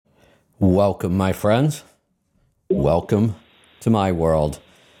Welcome, my friends. Welcome to my world.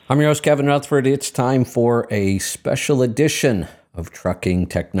 I'm your host, Kevin Rutherford. It's time for a special edition of Trucking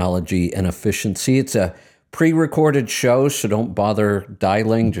Technology and Efficiency. It's a pre-recorded show, so don't bother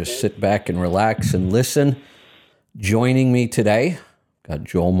dialing. Just sit back and relax and listen. Joining me today, got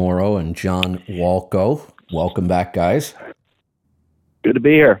Joel Morrow and John Walco. Welcome back, guys. Good to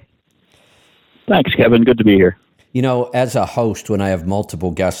be here. Thanks, Kevin. Good to be here. You know, as a host, when I have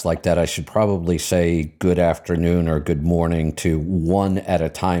multiple guests like that, I should probably say good afternoon or good morning to one at a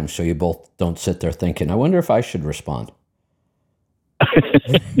time so you both don't sit there thinking, I wonder if I should respond.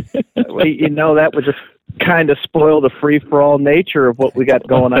 Well, that would just kind of spoil the free-for-all nature of what we got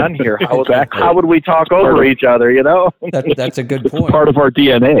going on here. How would we talk over each other, That's a good point. Part of our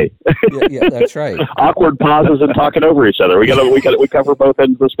DNA. Yeah, that's right. Awkward pauses and talking over each other. We cover both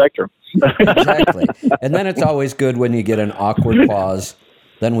ends of the spectrum. Exactly. And then it's always good when you get an awkward pause.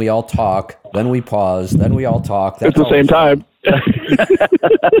 Then we all talk. Then we pause. Then we all talk. That's at the same time.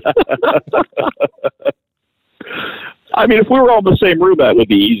 I mean, if we were all in the same room, that would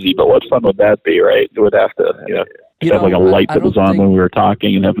be easy. But what fun would that be, right? It would have to, have like a light that was on when we were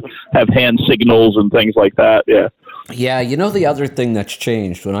talking, and have hand signals and things like that. Yeah. Yeah. The other thing that's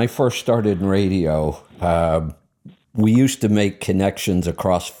changed when I first started in radio, we used to make connections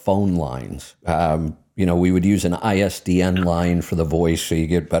across phone lines. We would use an ISDN line for the voice, so you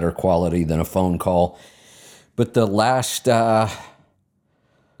get better quality than a phone call. But the last.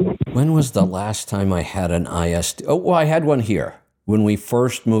 When was the last time I had an ISDN? Oh, well, I had one here. When we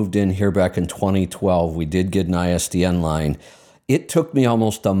first moved in here back in 2012, we did get an ISDN line. It took me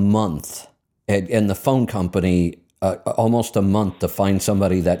almost a month, and the phone company, almost a month to find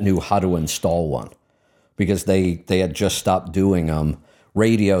somebody that knew how to install one because they had just stopped doing them.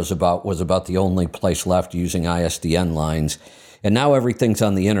 Radios was about the only place left using ISDN lines. And now everything's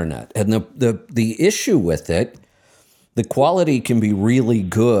on the internet. And the issue with it, the quality can be really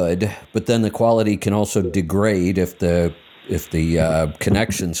good, but then the quality can also degrade if the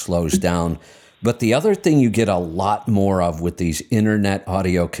connection slows down. But the other thing you get a lot more of with these internet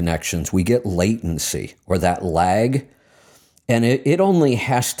audio connections, we get latency or that lag, and it only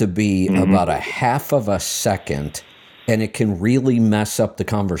has to be about a half of a second, and it can really mess up the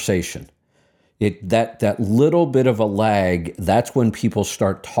conversation. That little bit of a lag, that's when people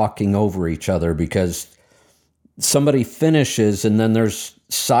start talking over each other because somebody finishes and then there's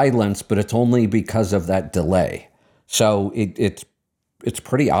silence, but it's only because of that delay. So it's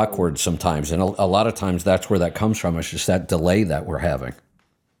pretty awkward sometimes. And a lot of times that's where that comes from. It's just that delay that we're having.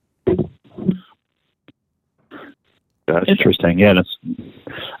 That's interesting. Yeah. It's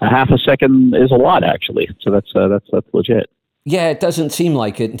a half a second is a lot actually. So that's legit. Yeah, it doesn't seem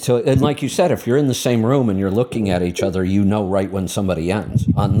like it until, and like you said, if you're in the same room and you're looking at each other, you know right when somebody ends.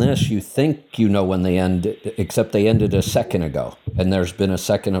 On this, you think you know when they end, except they ended a second ago, and there's been a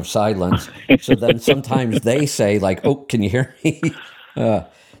second of silence. So then sometimes they say like, "Oh, can you hear me?"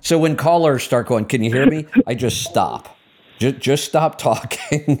 So when callers start going, "Can you hear me?" I just stop. Just stop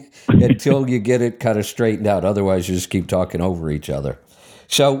talking until you get it kind of straightened out. Otherwise, you just keep talking over each other.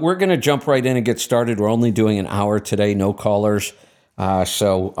 So we're going to jump right in and get started. We're only doing an hour today, no callers.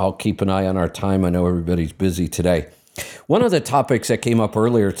 So I'll keep an eye on our time. I know everybody's busy today. One of the topics that came up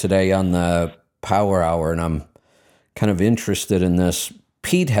earlier today on the Power Hour, and I'm kind of interested in this,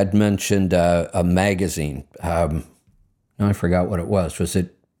 Pete had mentioned a magazine. No, I forgot what it was. Was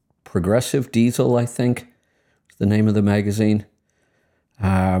it Progressive Diesel, I think, was the name of the magazine?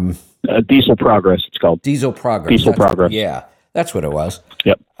 Diesel Progress, it's called. Diesel Progress. Diesel Progress. Yeah. That's what it was.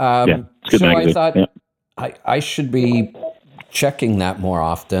 Yep. Yeah, it's a good so magazine. I thought yep. I should be checking that more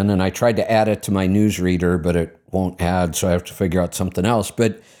often, and I tried to add it to my newsreader, but it won't add, so I have to figure out something else.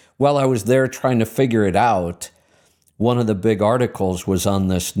 But while I was there trying to figure it out, one of the big articles was on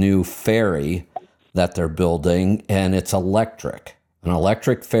this new ferry that they're building, and it's electric, an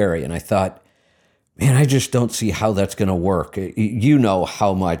electric ferry. And I thought, man, I just don't see how that's going to work. You know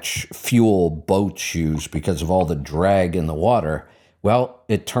how much fuel boats use because of all the drag in the water. Well,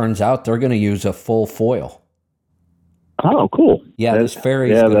 it turns out they're going to use a full foil. Oh, cool. Yeah, this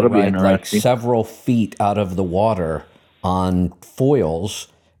ferry is going to ride like several feet out of the water on foils,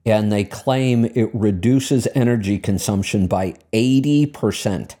 and they claim it reduces energy consumption by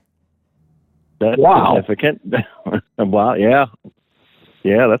 80%. That's significant. Wow, yeah.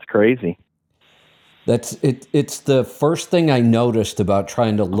 Yeah, that's crazy. That's it. It's the first thing I noticed about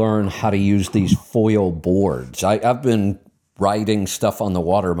trying to learn how to use these foil boards. I've been riding stuff on the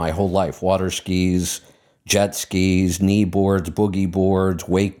water my whole life: water skis, jet skis, knee boards, boogie boards,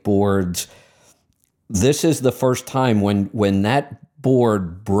 wake boards. This is the first time when that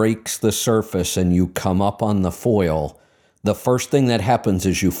board breaks the surface and you come up on the foil, the first thing that happens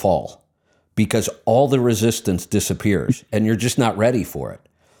is you fall because all the resistance disappears and you're just not ready for it.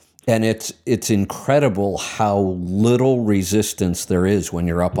 And it's incredible how little resistance there is when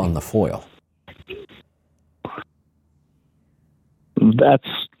you're up on the foil. That's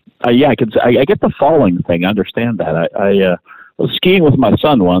I get the falling thing. I understand that. I was skiing with my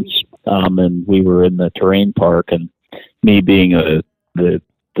son once, and we were in the terrain park, and me being the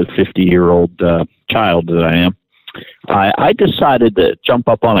 50-year-old child that I am, I decided to jump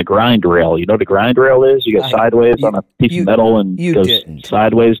up on a grind rail. You know what a grind rail is? You go sideways on a piece of metal and goes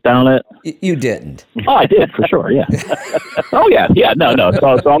sideways down it. You didn't. Oh, I did for sure. Yeah. Oh yeah. No.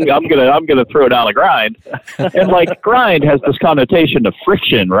 So I'm gonna throw down a grind, and like grind has this connotation of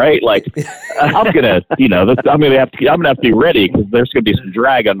friction, right? Like I'm gonna have to be ready because there's gonna be some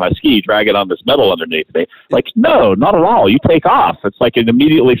drag on my ski, dragging on this metal underneath me. Like no, not at all. You take off. It's like it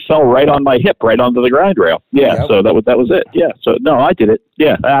immediately fell right on my hip, right onto the grind rail. Yeah. Yep. So that was it. Yeah. So no, I did it.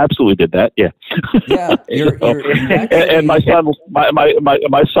 Yeah, I absolutely did that. Yeah. Yeah. You're actually, and my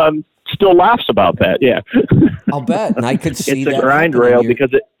son still laughs about that. Yeah. I'll bet, and I could see it's a grind rail because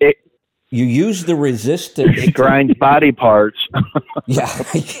it you use the resistance. It grinds body parts. Yeah.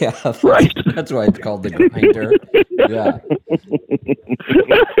 Right. That's why it's called the grinder. Yeah.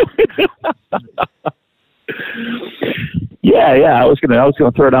 Yeah. I was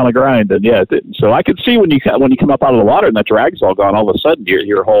gonna throw down a grind, and yeah, it didn't. So I could see when you come up out of the water and that drag's all gone, all of a sudden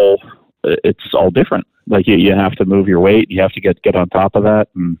your whole it's all different. Like you have to move your weight, you have to get on top of that,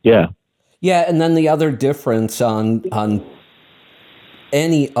 and yeah. Yeah, and then the other difference on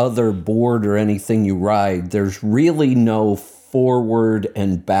any other board or anything you ride, there's really no forward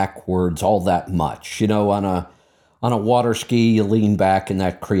and backwards all that much. You know, on a water ski, you lean back and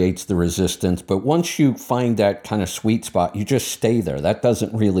that creates the resistance. But once you find that kind of sweet spot, you just stay there. That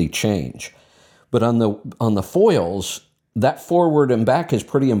doesn't really change. But on the foils, that forward and back is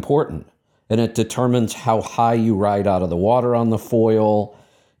pretty important. And it determines how high you ride out of the water on the foil.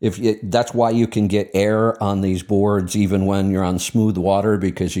 That's why you can get air on these boards even when you're on smooth water,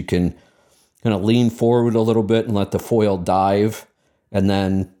 because you can kind of lean forward a little bit and let the foil dive, and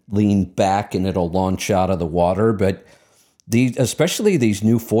then lean back and it'll launch out of the water. But especially these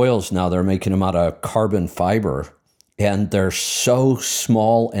new foils now, they're making them out of carbon fiber, and they're so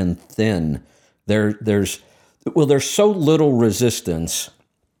small and thin. There's so little resistance.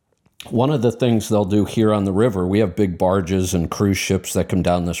 One of the things they'll do here on the river, we have big barges and cruise ships that come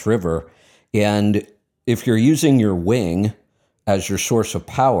down this river. And if you're using your wing as your source of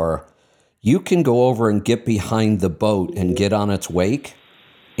power, you can go over and get behind the boat and get on its wake.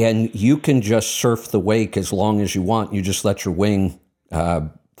 And you can just surf the wake as long as you want. You just let your wing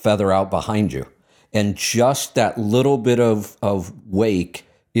feather out behind you. And just that little bit of wake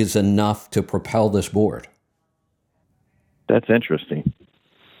is enough to propel this board. That's interesting.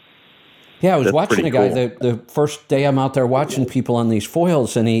 Yeah, I was watching a guy the first day I'm out there watching people on these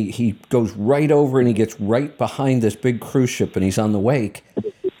foils, and he goes right over and he gets right behind this big cruise ship, and he's on the wake.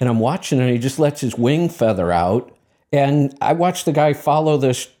 And I'm watching, and he just lets his wing feather out. And I watched the guy follow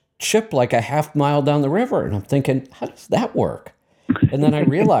this ship like a half mile down the river, and I'm thinking, how does that work? And then I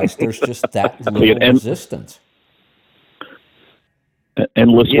realized there's just that little resistance.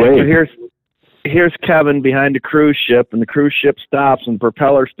 Endless wave. So here's Kevin behind the cruise ship, and the cruise ship stops, and the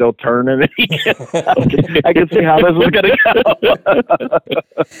propeller's still turning. I can see how this is going to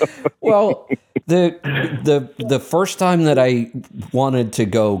go. Well, the first time that I wanted to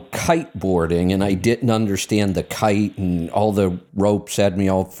go kiteboarding, and I didn't understand the kite, and all the ropes had me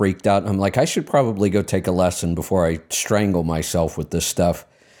all freaked out. And I'm like, I should probably go take a lesson before I strangle myself with this stuff.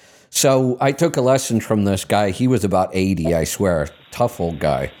 So I took a lesson from this guy. He was about 80, I swear, tough old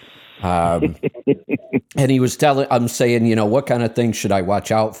guy. And he was I'm saying, what kind of things should I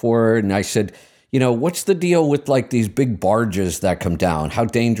watch out for? And I said, what's the deal with like these big barges that come down? How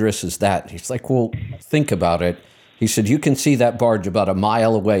dangerous is that? And he's like, well, think about it. He said, you can see that barge about a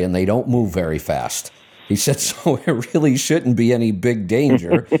mile away and they don't move very fast. He said, so it really shouldn't be any big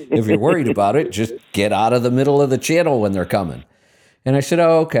danger. If you're worried about it, just get out of the middle of the channel when they're coming. And I said,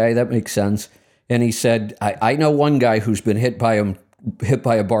 oh, okay, that makes sense. And he said, I know one guy who's been hit by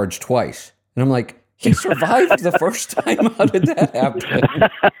a barge twice. And I'm like, he survived the first time? How did that happen?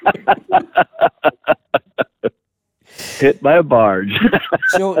 Hit by a barge.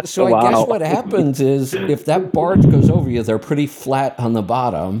 So wow. I guess what happens is if that barge goes over you, they're pretty flat on the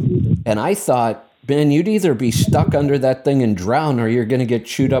bottom. And I thought, man, you'd either be stuck under that thing and drown, or you're going to get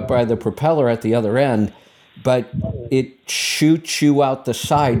chewed up by the propeller at the other end. But it shoots you out the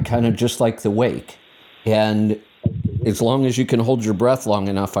side, kind of just like the wake. And as long as you can hold your breath long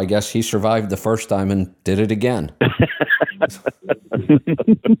enough, I guess he survived the first time and did it again.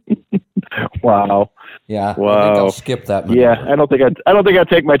 Wow. Yeah. Wow. I think I'll skip that maneuver. Yeah, I don't think I'd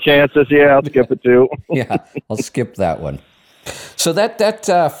take my chances. Yeah, I'll skip it too. Yeah, I'll skip that one. So that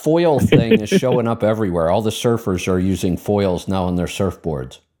foil thing is showing up everywhere. All the surfers are using foils now on their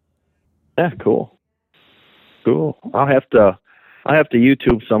surfboards. Yeah, cool. I'll have to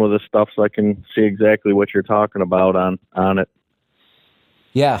YouTube some of this stuff so I can see exactly what you're talking about on it.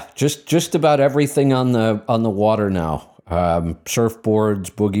 Yeah, just about everything on the water now.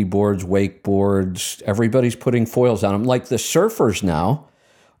 Surfboards, boogie boards, wakeboards. Everybody's putting foils on them. Like the surfers now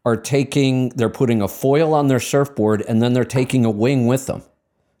are they're putting a foil on their surfboard and then they're taking a wing with them.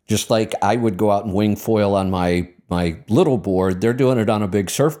 Just like I would go out and wing foil on my little board, they're doing it on a big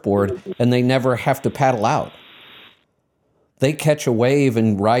surfboard and they never have to paddle out. They catch a wave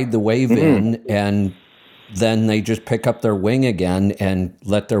and ride the wave in, and then they just pick up their wing again and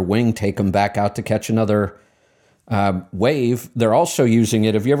let their wing take them back out to catch another wave. They're also using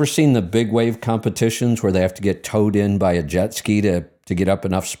it. Have you ever seen the big wave competitions where they have to get towed in by a jet ski to get up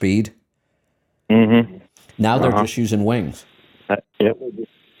enough speed? Mm-hmm. Now they're just using wings. Yep.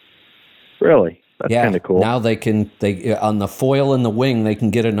 Really? That's kind of cool. Now they on the foil and the wing, they can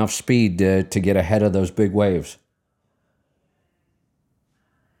get enough speed to get ahead of those big waves.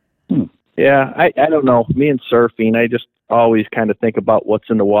 Yeah, I don't know. Me and surfing, I just always kind of think about what's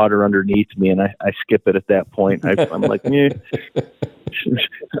in the water underneath me, and I skip it at that point. I'm like,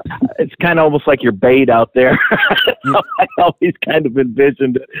 it's kind of almost like you're bait out there. I always kind of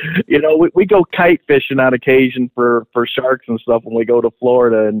envisioned it. You know, we go kite fishing on occasion for sharks and stuff when we go to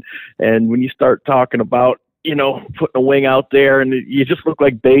Florida, and when you start talking about, you know, putting a wing out there, and you just look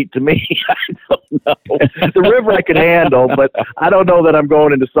like bait to me. I don't know. The river I could handle, but I don't know that I'm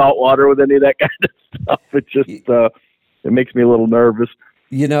going into salt water with any of that kind of stuff. It just it makes me a little nervous.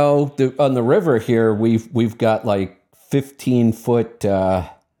 You know, on the river here, we've got like 15-foot.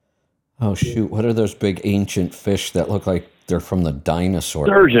 Oh shoot! What are those big ancient fish that look like they're from the dinosaurs?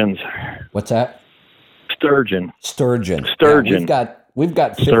 Sturgeons. What's that? Sturgeon. Yeah, we've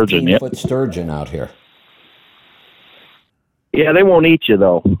got 15-foot sturgeon out here. Yeah, they won't eat you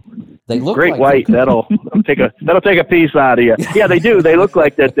though. They look great like white. That'll take a piece out of you. Yeah, they do. They look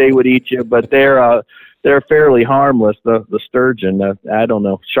like that they would eat you, but they're fairly harmless. The sturgeon. I don't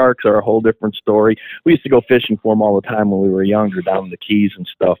know. Sharks are a whole different story. We used to go fishing for them all the time when we were younger down in the Keys and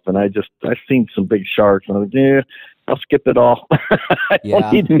stuff. And I've seen some big sharks, and I was like, I'll skip it all. I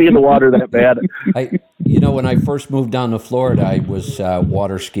don't need to be in the water that bad. When I first moved down to Florida, I was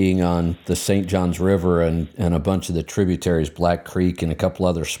water skiing on the St. Johns River and a bunch of the tributaries, Black Creek and a couple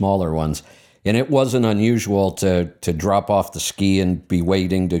other smaller ones. And it wasn't unusual to drop off the ski and be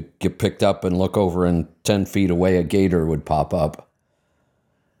waiting to get picked up and look over, and 10 feet away a gator would pop up.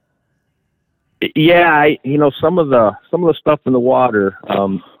 Yeah, some of the stuff in the water.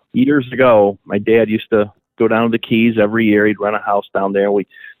 Years ago, my dad used to go down to the Keys every year. He'd rent a house down there. We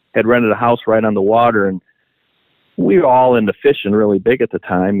had rented a house right on the water, and we were all into fishing really big at the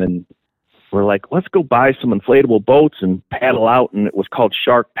time. And we're like, let's go buy some inflatable boats and paddle out. And it was called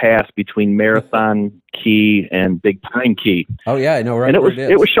Shark Pass between Marathon Key and Big Pine Key. Oh yeah, I know, right? And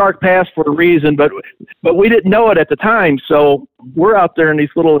it was Shark Pass for a reason, but we didn't know it at the time. So we're out there in these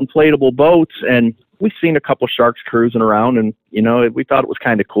little inflatable boats, and we've seen a couple sharks cruising around, and we thought it was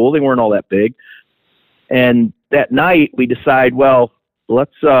kind of cool. They weren't all that big. And that night we decide, well,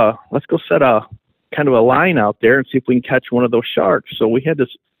 let's go set a kind of a line out there and see if we can catch one of those sharks. So we had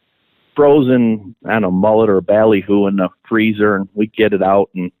this frozen, I don't know, mullet or ballyhoo in the freezer, and we get it out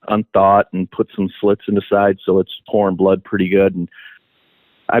and unthawed and put some slits in the side so it's pouring blood pretty good. And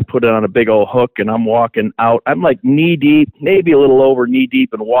I put it on a big old hook, and I'm walking out. I'm like knee deep, maybe a little over knee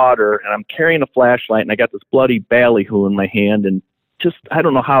deep in water, and I'm carrying a flashlight, and I got this bloody ballyhoo in my hand, and just, I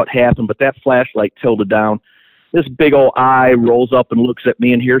don't know how it happened, but that flashlight tilted down. This big old eye rolls up and looks at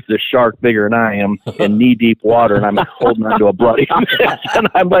me, and here's this shark bigger than I am in knee-deep water, and I'm holding onto a bloody fish. And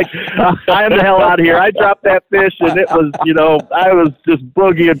I'm like, I'm the hell out of here. I dropped that fish, and it was, I was just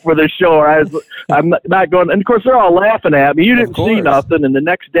boogieing for the shore. I'm not going. And, of course, they're all laughing at me. You didn't see nothing. And the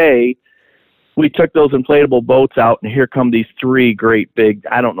next day, we took those inflatable boats out, and here come these three great big,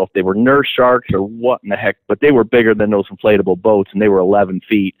 I don't know if they were nurse sharks or what in the heck, but they were bigger than those inflatable boats, and they were 11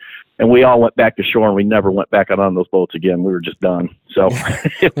 feet. And we all went back to shore, and we never went back out on those boats again. We were just done. So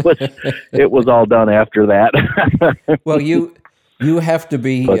it was all done after that. Well, you have to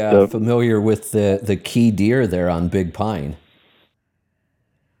be familiar with the key deer there on Big Pine.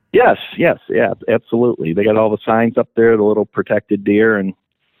 Yes, yeah, absolutely. They got all the signs up there, the little protected deer, and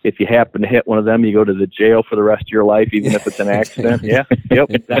if you happen to hit one of them, you go to the jail for the rest of your life, even if it's an accident. Yeah.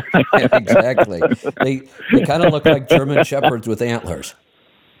 Yep. Exactly. They kind of look like German shepherds with antlers.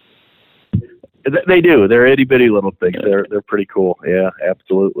 They do. They're itty bitty little things. They're pretty cool. Yeah,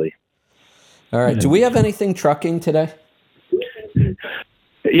 absolutely. All right. Do we have anything trucking today?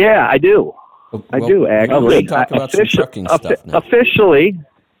 Yeah, I do. Well, I do actually. We should talk about some trucking stuff now. Officially,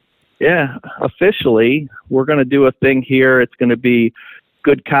 we're going to do a thing here. It's going to be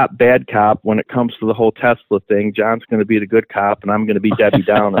good cop, bad cop when it comes to the whole Tesla thing. John's going to be the good cop, and I'm going to be Debbie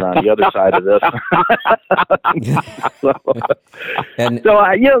Downer on the other side of this.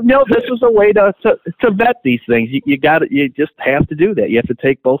 This is a way to vet these things. You just have to do that. You have to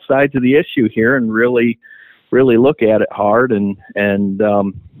take both sides of the issue here and really look at it hard. And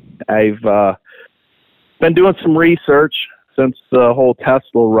I've been doing some research since the whole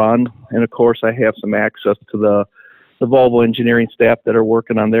Tesla run, and of course I have some access to the Volvo engineering staff that are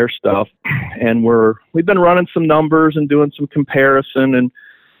working on their stuff, and we've been running some numbers and doing some comparison,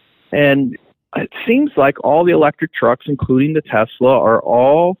 and it seems like all the electric trucks, including the Tesla, are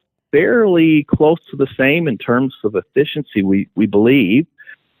all fairly close to the same in terms of efficiency. We believe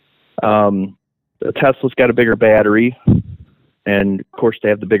the Tesla's got a bigger battery, and of course they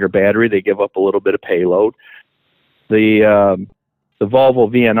have the bigger battery, they give up a little bit of payload. The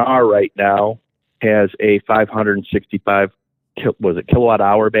Volvo VNR right now has a 565 kilowatt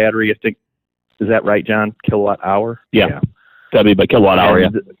hour battery, I think. Is that right, John? Kilowatt hour? Yeah. That'd be by kilowatt hour, yeah.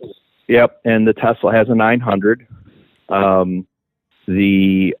 Yep. And the Tesla has a 900. The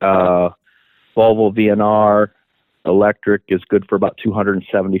Volvo VNR electric is good for about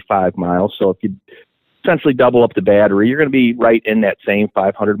 275 miles. So if you essentially double up the battery, you're going to be right in that same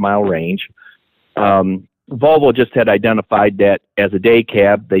 500-mile range. Volvo just had identified that as a day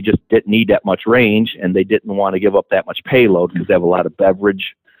cab, they just didn't need that much range, and they didn't want to give up that much payload because they have a lot of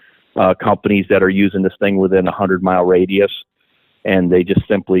beverage companies that are using this thing within a 100-mile radius, and they just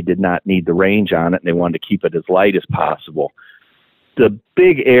simply did not need the range on it, and they wanted to keep it as light as possible. The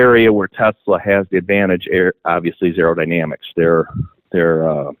big area where Tesla has the advantage, obviously, is aerodynamics. Their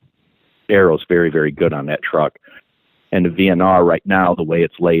aero is very, very good on that truck. And the VNR right now, the way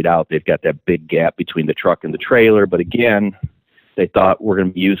it's laid out, they've got that big gap between the truck and the trailer. But again, they thought we're going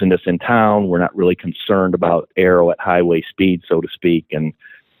to be using this in town. We're not really concerned about aero at highway speed, so to speak. And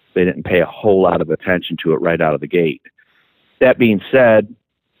they didn't pay a whole lot of attention to it right out of the gate. That being said,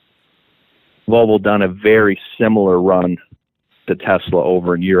 Volvo done a very similar run to Tesla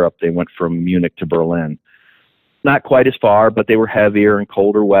over in Europe. They went from Munich to Berlin. Not quite as far, but they were heavier and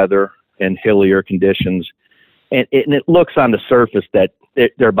colder weather and hillier conditions. And it looks on the surface that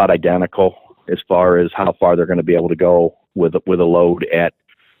they're about identical as far as how far they're going to be able to go with a load at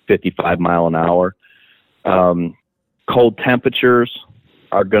 55 mile an hour. Cold temperatures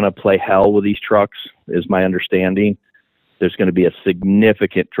are going to play hell with these trucks, is my understanding. There's going to be a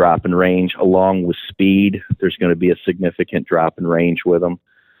significant drop in range along with speed. There's going to be a significant drop in range with them.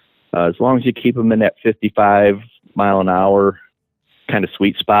 As long as you keep them in that 55 mile an hour kind of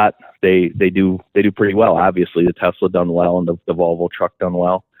sweet spot, they do pretty well. Obviously, the Tesla done well, and the Volvo truck done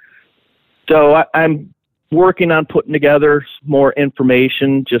well. So I'm working on putting together more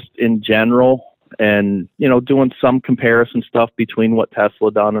information just in general, and doing some comparison stuff between what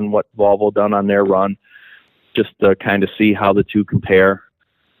Tesla done and what Volvo done on their run, just to kind of see how the two compare.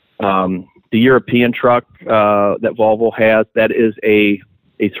 The European truck that Volvo has, that is a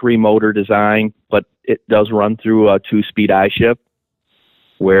 3-motor design, but it does run through a 2-speed I-shift,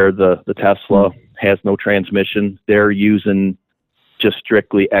 where the Tesla has no transmission. They're using just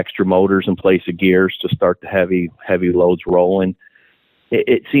strictly extra motors in place of gears to start the heavy loads rolling.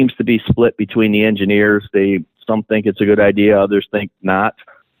 It seems to be split between the engineers. Some think it's a good idea, others think not.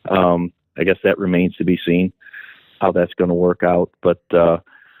 I guess that remains to be seen how that's going to work out. But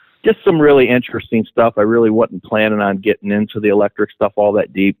just some really interesting stuff. I really wasn't planning on getting into the electric stuff all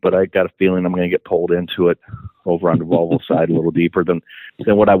that deep, but I got a feeling I'm going to get pulled into it over on the Volvo side a little deeper than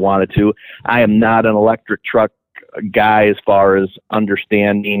what I wanted to. I am not an electric truck guy as far as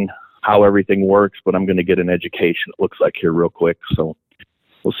understanding how everything works, but I'm going to get an education, it looks like, here real quick. So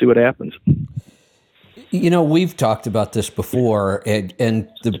we'll see what happens. We've talked about this before, and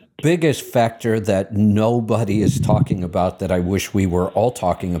the biggest factor that nobody is talking about that I wish we were all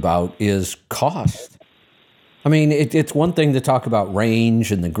talking about is cost. I mean, it's one thing to talk about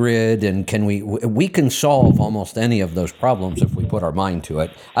range and the grid, and we can solve almost any of those problems if we put our mind to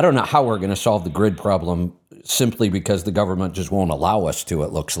it. I don't know how we're going to solve the grid problem simply because the government just won't allow us to,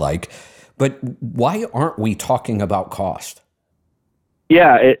 it looks like. But why aren't we talking about cost?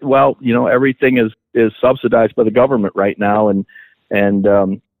 Yeah, everything is subsidized by the government right now, and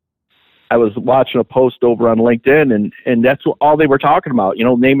I was watching a post over on LinkedIn, and that's all they were talking about.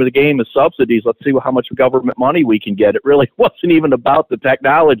 Name of the game is subsidies. Let's see how much government money we can get. It really wasn't even about the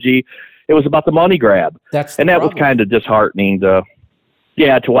technology. It was about the money grab. That was kind of disheartening to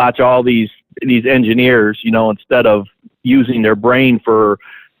watch all these engineers, instead of using their brain for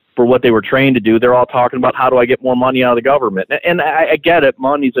what they were trained to do, they're all talking about how do I get more money out of the government. And I get it.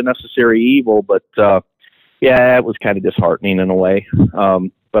 Money's a necessary evil, but it was kind of disheartening in a way.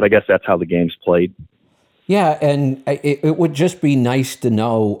 But I guess that's how the game's played. Yeah, and it would just be nice to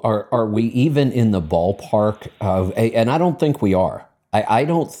know, are we even in the ballpark of, and I don't think we are. I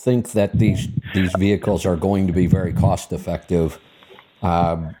don't think that these vehicles are going to be very cost effective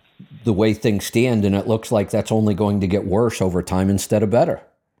the way things stand, and it looks like that's only going to get worse over time instead of better.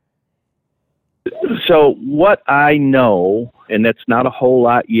 So what I know, and that's not a whole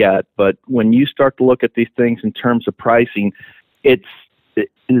lot yet, but when you start to look at these things in terms of pricing, it's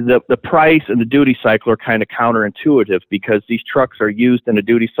the price and the duty cycle are kind of counterintuitive because these trucks are used in a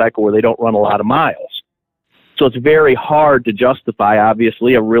duty cycle where they don't run a lot of miles. So it's very hard to justify,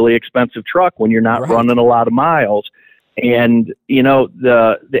 obviously, a really expensive truck when you're not running a lot of miles. And,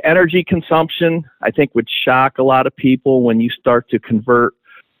 the energy consumption, I think, would shock a lot of people when you start to convert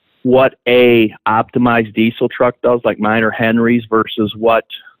what a optimized diesel truck does, like mine or Henry's, versus what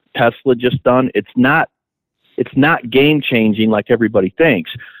Tesla just done. It's not game changing like everybody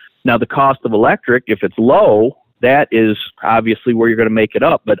thinks. Now, the cost of electric, if it's low, that is obviously where you're going to make it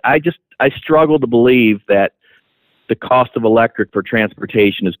up. But I struggle to believe that the cost of electric for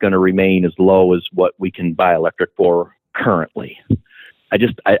transportation is going to remain as low as what we can buy electric for currently.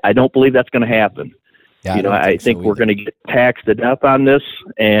 I don't believe that's going to happen. Yeah, I think we're going to get taxed to death on this,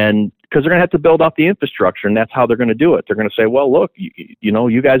 and because they're going to have to build out the infrastructure, and that's how they're going to do it. They're going to say, well, look,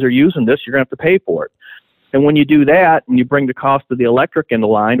 you guys are using this, you're going to have to pay for it. And when you do that, and you bring the cost of the electric into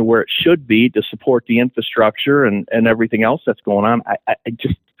line to where it should be to support the infrastructure and everything else that's going on,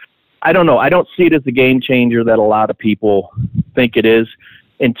 I don't know. I don't see it as the game changer that a lot of people think it is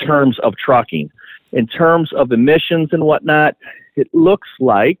in terms of trucking. In terms of emissions and whatnot, it looks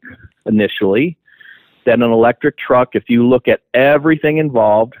like initially that an electric truck, if you look at everything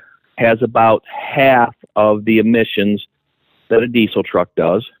involved, has about half of the emissions that a diesel truck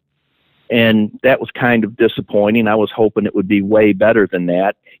does. And that was kind of disappointing. I was hoping it would be way better than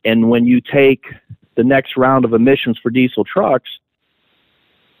that. And when you take the next round of emissions for diesel trucks,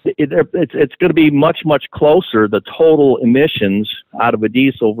 it's going to be much, much closer, the total emissions out of a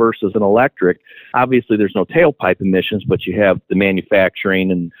diesel versus an electric. Obviously, there's no tailpipe emissions, but you have the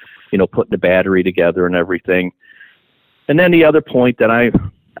manufacturing and, putting the battery together and everything. And then the other point that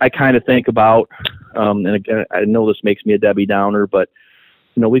I kind of think about, and again, I know this makes me a Debbie Downer, but,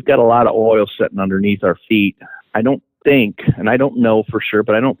 we've got a lot of oil sitting underneath our feet. I don't think, and I don't know for sure,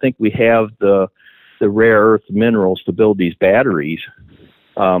 but I don't think we have the rare earth minerals to build these batteries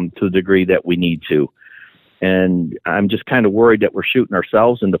to the degree that we need to. And I'm just kind of worried that we're shooting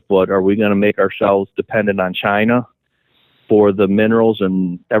ourselves in the foot. Are we going to make ourselves dependent on China for the minerals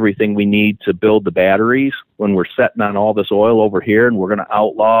and everything we need to build the batteries when we're setting on all this oil over here, and we're going to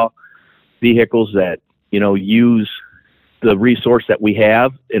outlaw vehicles that, use the resource that we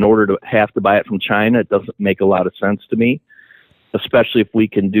have in order to have to buy it from China? It doesn't make a lot of sense to me, especially if we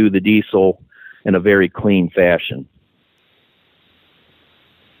can do the diesel in a very clean fashion.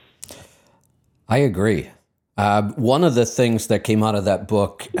 I agree. One of the things that came out of that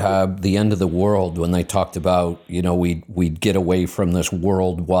book, The End of the World, when they talked about, we'd get away from this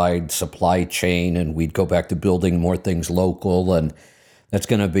worldwide supply chain and we'd go back to building more things local, and that's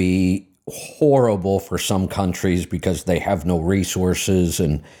going to be horrible for some countries because they have no resources.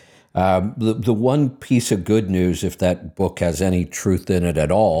 And the one piece of good news, if that book has any truth in it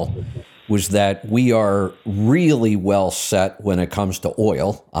at all, was that we are really well set when it comes to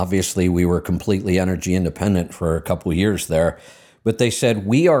oil. Obviously, we were completely energy independent for a couple of years there. But they said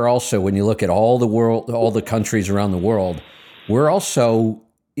we are also, when you look at all the countries around the world, we're also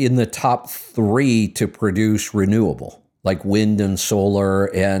in the top 3 to produce renewable, like wind and solar.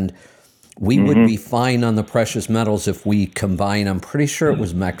 And we would be fine on the precious metals if we combine. I'm pretty sure it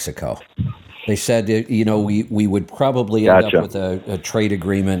was Mexico. They said, we would probably end up with a trade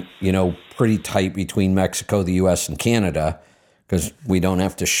agreement, pretty tight between Mexico, the U.S., and Canada, because we don't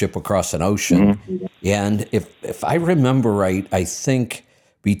have to ship across an ocean. And if I remember right, I think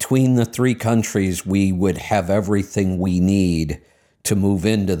between the 3 countries, we would have everything we need to move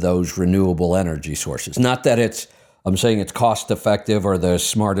into those renewable energy sources. Not that I'm saying it's cost effective or the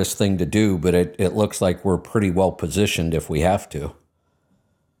smartest thing to do, but it looks like we're pretty well positioned if we have to.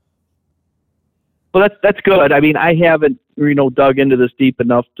 Well, that's good. I mean, I haven't, dug into this deep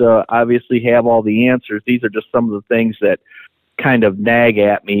enough to obviously have all the answers. These are just some of the things that kind of nag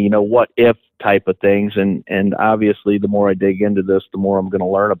at me, what if type of things. And obviously the more I dig into this, the more I'm going to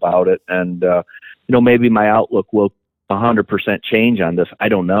learn about it. And, maybe my outlook will 100% change on this. I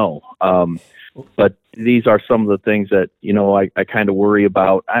don't know. But these are some of the things that, I kind of worry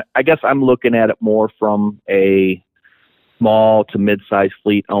about. I guess I'm looking at it more from a small to mid-sized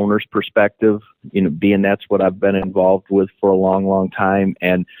fleet owner's perspective, being that's what I've been involved with for a long, long time.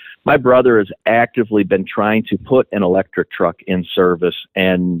 And my brother has actively been trying to put an electric truck in service,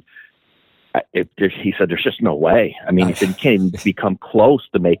 and he said there's just no way. I mean, he said he can't even become close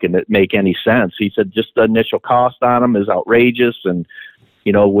to making it make any sense. He said just the initial cost on them is outrageous, and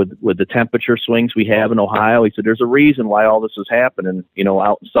with the temperature swings we have in Ohio, he said there's a reason why all this is happening,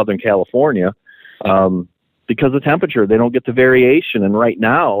 out in Southern California. Because of temperature, they don't get the variation, and right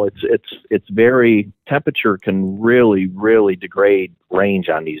now it's very temperature can really, really degrade range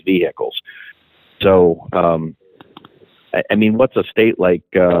on these vehicles. So, I mean, what's a state like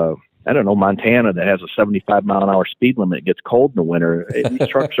I don't know, Montana, that has a 75 mile an hour speed limit? It gets cold in the winter. These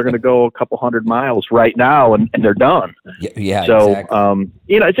trucks are going to go a couple 100 miles right now, and they're done. Yeah. So, exactly.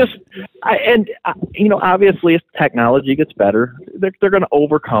 it's just, obviously as technology gets better, they're going to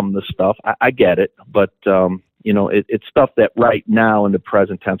overcome this stuff. I get it, but it's stuff that right now in the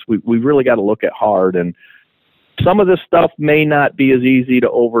present tense, we really got to look at hard. And some of this stuff may not be as easy to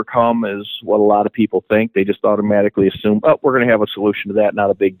overcome as what a lot of people think. They just automatically assume, we're going to have a solution to that.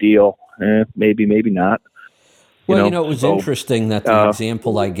 Not a big deal. Maybe not. Well, it was interesting that the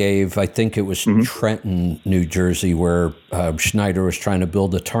example I gave, I think it was Trenton, New Jersey, where Schneider was trying to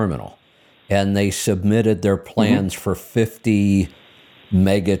build a terminal. And they submitted their plans for 50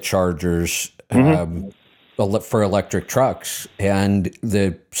 mega chargers for electric trucks. And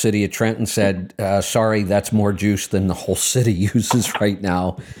the city of Trenton said, sorry, that's more juice than the whole city uses right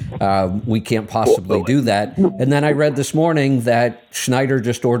now. We can't possibly do that. And then I read this morning that Schneider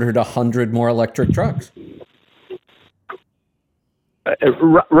just ordered 100 more electric trucks.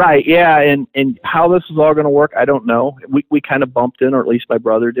 Right, yeah, and how this is all going to work, I don't know. We kind of bumped in, or at least my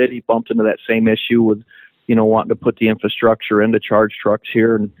brother did. He bumped into that same issue with, wanting to put the infrastructure into charge trucks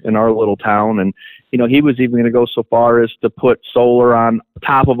here in our little town. And, he was even going to go so far as to put solar on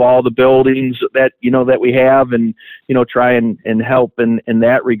top of all the buildings that, that we have, and, try and help in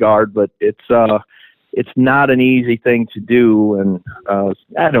that regard. But it's not an easy thing to do. And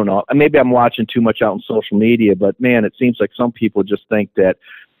I don't know, maybe I'm watching too much out on social media, but man, it seems like some people just think that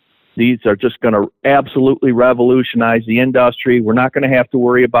these are just going to absolutely revolutionize the industry. We're not going to have to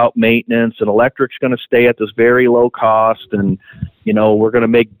worry about maintenance, and electric's going to stay at this very low cost, and we're going to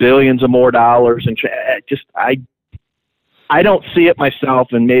make billions of more dollars. And I don't see it myself,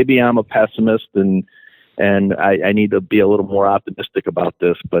 and maybe I'm a pessimist, and I need to be a little more optimistic about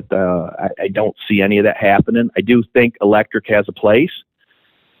this, but I don't see any of that happening. I do think electric has a place.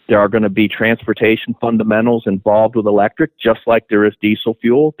 There are going to be transportation fundamentals involved with electric, just like there is diesel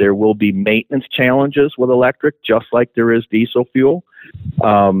fuel. There will be maintenance challenges with electric, just like there is diesel fuel.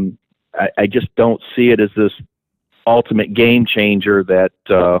 I just don't see it as this ultimate game changer that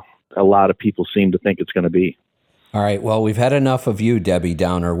a lot of people seem to think it's going to be. All right. Well, we've had enough of you, Debbie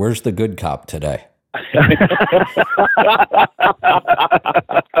Downer. Where's the good cop today? There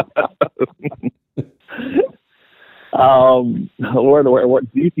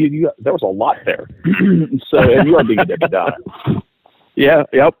was a lot there. So, and you are being a Debbie Downer. Yeah,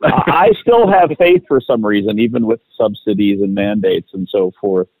 yep. I still have faith for some reason, even with subsidies and mandates and so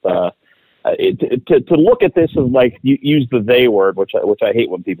forth. To look at this as like, you use the they word, which I hate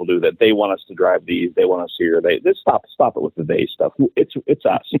when people do that. They want us to drive these. They want us here. Stop it with the they stuff. It's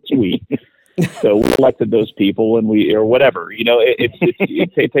us. It's we. So we elected those people, and or whatever.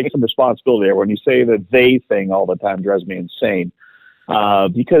 It takes some responsibility there. When you say the they thing all the time, drives me insane.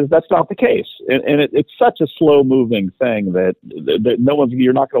 Because that's not the case, and it's such a slow moving thing that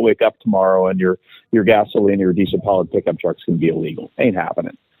you're not going to wake up tomorrow and your gasoline or your diesel powered pickup truck's going to be illegal. Ain't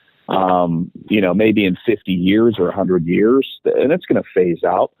happening. Maybe in 50 years or 100 years, and it's going to phase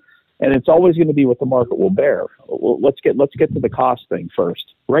out, and it's always going to be what the market will bear. Well, let's get to the cost thing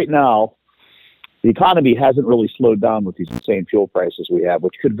first. Right now, the economy hasn't really slowed down with these insane fuel prices we have,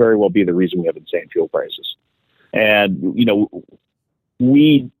 which could very well be the reason we have insane fuel prices. And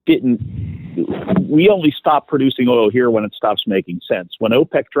we only stop producing oil here when it stops making sense. When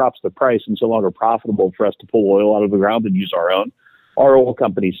OPEC drops the price and it's no longer profitable for us to pull oil out of the ground and use our own, our oil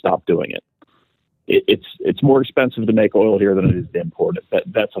companies stop doing it. It's more expensive to make oil here than it is to import it.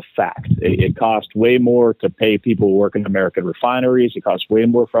 That's a fact. It costs way more to pay people who work in American refineries. It costs way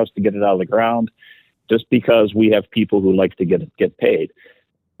more for us to get it out of the ground. just because we have people who like to get paid.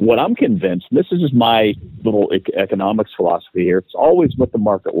 What I'm convinced, and this is just my little economics philosophy here, it's always what the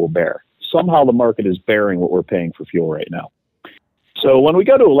market will bear. Somehow the market is bearing what we're paying for fuel right now. So when we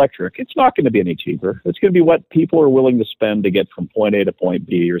go to electric, it's not going to be any cheaper. It's going to be what people are willing to spend to get from point A to point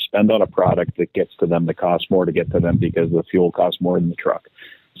B, or spend on a product that gets to them that costs more to get to them because the fuel costs more than the truck.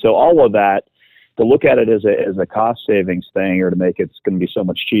 So all of that, to look at it as a cost savings thing, or to make it's going to be so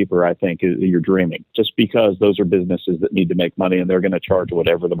much cheaper, I think you're dreaming, just because those are businesses that need to make money and they're going to charge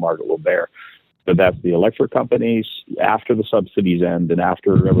whatever the market will bear. But that's the electric companies after the subsidies end and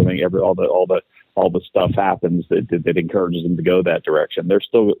after everything, all the stuff happens that encourages them to go that direction.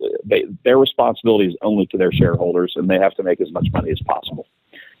 Their responsibility is only to their shareholders, and they have to make as much money as possible.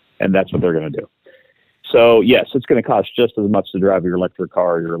 And that's what they're going to do. So yes, it's going to cost just as much to drive your electric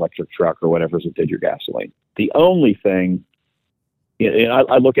car, or your electric truck, or whatever as it did your gasoline. The only thing,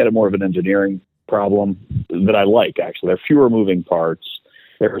 I look at it more of an engineering problem that I like, actually. There are fewer moving parts.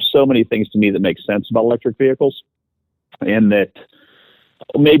 There are so many things to me that make sense about electric vehicles, and that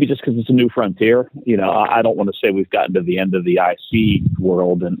maybe just because it's a new frontier, I don't want to say we've gotten to the end of the IC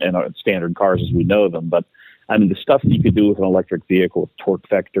world and standard cars as we know them, but I mean, the stuff that you could do with an electric vehicle with torque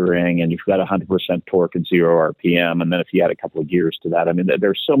vectoring, and you've got 100% torque and 0 RPM, and then if you add a couple of gears to that, I mean,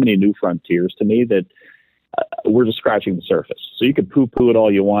 there's so many new frontiers to me that we're just scratching the surface. So you could poo-poo it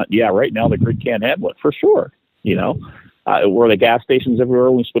all you want. Yeah, right now the grid can't handle it, for sure, Were the gas stations everywhere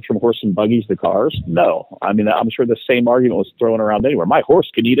when we switched from horse and buggies to cars? No. I mean, I'm sure the same argument was thrown around anywhere. My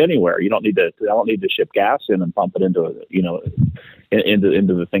horse can eat anywhere. I don't need to ship gas in and pump it into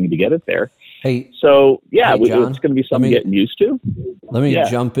the thing to get it there. Hey, so yeah, John, it's going to be something getting used to. Let me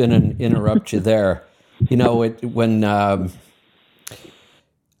jump in and interrupt you there. When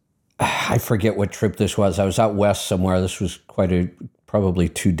I forget what trip this was. I was out west somewhere. This was probably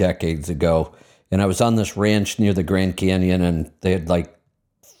 2 decades ago. And I was on this ranch near the Grand Canyon, and they had like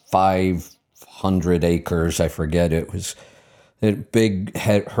 500 acres. I forget. It was a big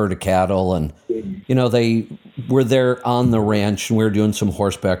herd of cattle. And, they were there on the ranch, and we were doing some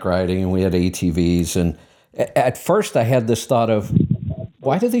horseback riding, and we had ATVs. And at first I had this thought of,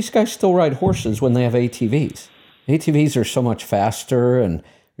 why do these guys still ride horses when they have ATVs? ATVs are so much faster, and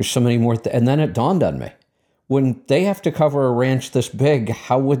there's so many more. And then it dawned on me, when they have to cover a ranch this big,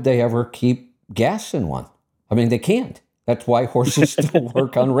 how would they ever keep gas in one? I mean, they can't. That's why horses still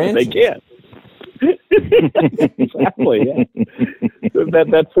work on ranches. They can't. Exactly. Yeah.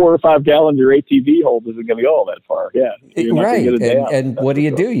 That 4 or 5 gallons your ATV holds isn't going to go all that far. Yeah. Right. And what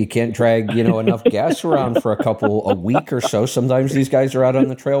do? You can't drag enough gas around for a week or so. Sometimes these guys are out on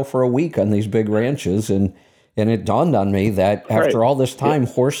the trail for a week on these big ranches, and it dawned on me that after all this time,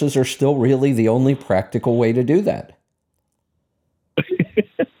 horses are still really the only practical way to do that.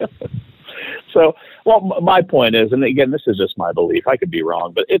 So, my point is, and again, this is just my belief, I could be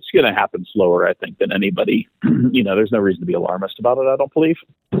wrong, but it's going to happen slower, I think, than anybody. There's no reason to be alarmist about it, I don't believe.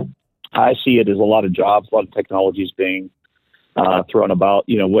 I see it as a lot of jobs, a lot of technologies being thrown about,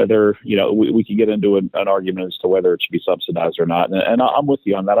 whether, we could get into an argument as to whether it should be subsidized or not. And I'm with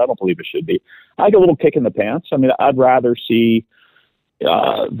you on that. I don't believe it should be. I get a little kick in the pants. I mean, I'd rather see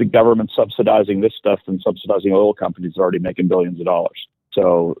the government subsidizing this stuff than subsidizing oil companies that are already making billions of dollars.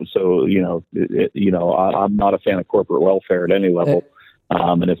 So I'm not a fan of corporate welfare at any level.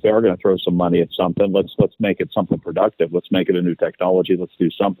 And if they are going to throw some money at something, let's make it something productive. Let's make it a new technology. Let's do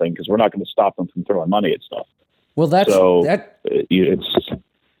something, because we're not going to stop them from throwing money at stuff. Well, that's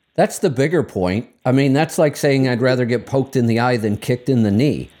the bigger point. I mean, that's like saying I'd rather get poked in the eye than kicked in the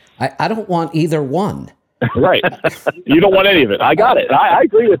knee. I don't want either one. Right. You don't want any of it. I got it. I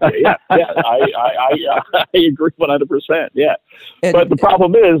agree with you. Yeah. I agree 100%. Yeah. But the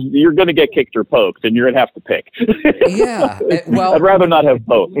problem is you're going to get kicked or poked, and you're going to have to pick. Yeah. Well, I'd rather not have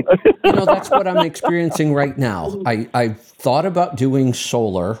both. That's what I'm experiencing right now. I've thought about doing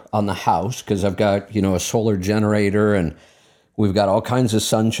solar on the house, because I've got, a solar generator, and we've got all kinds of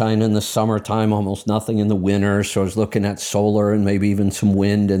sunshine in the summertime, almost nothing in the winter. So I was looking at solar and maybe even some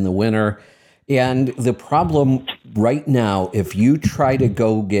wind in the winter. And the problem right now, if you try to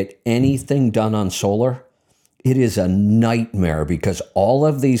go get anything done on solar, it is a nightmare, because all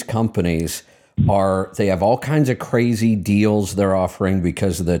of these companies they have all kinds of crazy deals they're offering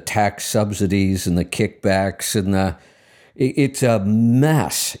because of the tax subsidies and the kickbacks, and it's a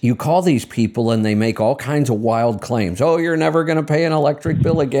mess. You call these people and they make all kinds of wild claims. Oh, you're never going to pay an electric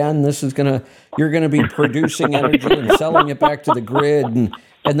bill again. You're going to be producing energy and selling it back to the grid.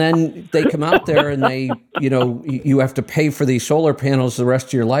 And then they come out there and you have to pay for these solar panels the rest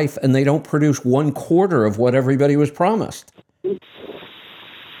of your life, and they don't produce 1/4 of what everybody was promised.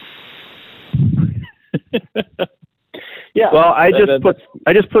 Yeah. Well, I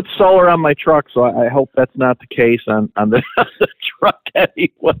just put solar on my truck, so I hope that's not the case on the, the truck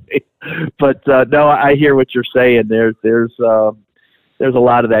anyway. But no, I hear what you're saying. There's a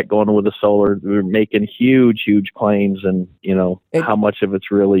lot of that going on with the solar. We're making huge claims, and how much of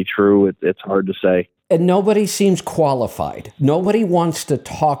it's really true, it's hard to say. And nobody seems qualified. Nobody wants to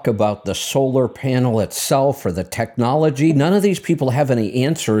talk about the solar panel itself or the technology. None of these people have any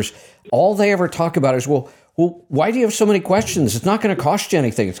answers. All they ever talk about is, well, why do you have so many questions? It's not going to cost you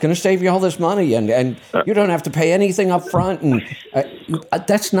anything. It's going to save you all this money, and you don't have to pay anything up front. And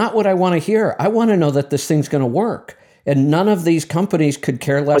that's not what I want to hear. I want to know that this thing's going to work. And none of these companies could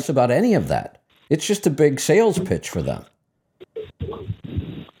care less about any of that. It's just a big sales pitch for them.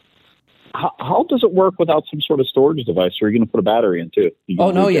 How does it work without some sort of storage device? Or are you going to put a battery in too?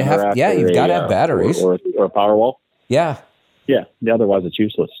 Oh no, you have. Yeah, you've got to have batteries or a power wall. Yeah. Otherwise, it's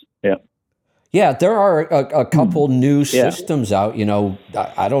useless. Yeah. Yeah, there are a couple new systems out.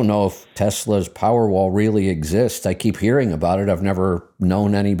 I don't know if Tesla's Powerwall really exists. I keep hearing about it. I've never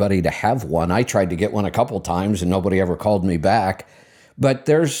known anybody to have one. I tried to get one a couple times, and nobody ever called me back. But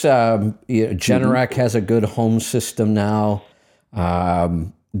there's Generac has a good home system now.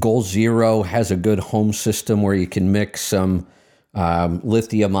 Goal Zero has a good home system where you can mix some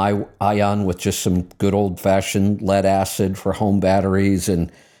lithium ion with just some good old-fashioned lead acid for home batteries, and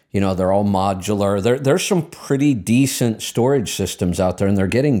they're all modular. There's some pretty decent storage systems out there, and they're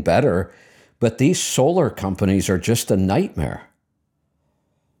getting better. But these solar companies are just a nightmare.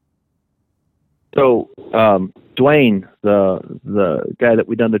 So Dwayne, the guy that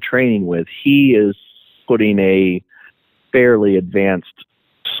we done the training with, he is putting a fairly advanced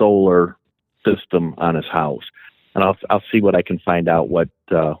solar system on his house, and I'll see what I can find out, what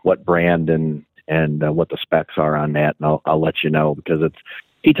brand and what the specs are on that, and I'll let you know, because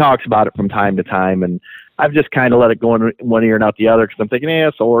he talks about it from time to time, and I've just kind of let it go in one ear and out the other, because I'm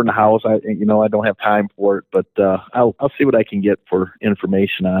thinking, solar in the house, I don't have time for it, but I'll see what I can get for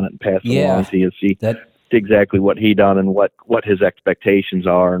information on it and pass it along to you, see exactly what he done and what his expectations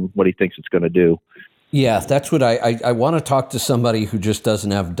are and what he thinks it's going to do. Yeah, that's what I want to talk to somebody who just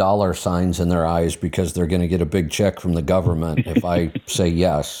doesn't have dollar signs in their eyes because they're going to get a big check from the government if I say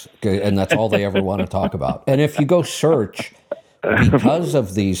yes. And that's all they ever want to talk about. And if you go search, because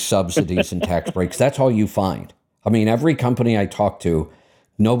of these subsidies and tax breaks, that's all you find. I mean, every company I talk to,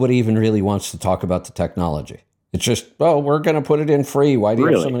 nobody even really wants to talk about the technology. It's just, we're going to put it in free. Why do you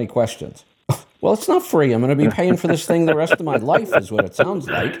have so many questions? Well, it's not free. I'm going to be paying for this thing the rest of my life is what it sounds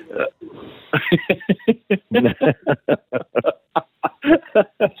like.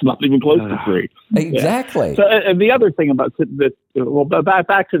 It's not even close to free. Exactly. Yeah. So, and the other thing about this,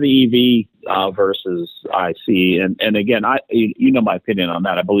 back to the EV versus IC, and again, my opinion on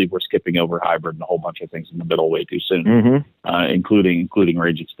that. I believe we're skipping over hybrid and a whole bunch of things in the middle way too soon, including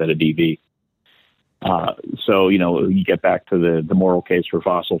range extended EV. So you get back to the moral case for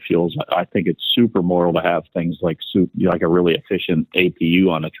fossil fuels. I think it's super moral to have things like a really efficient APU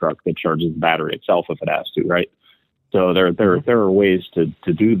on a truck that charges the battery itself if it has to, right? So there are ways to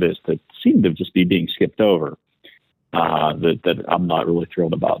do this that seem to just be being skipped over, that I'm not really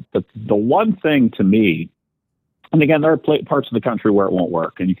thrilled about. But the one thing to me, and again, there are parts of the country where it won't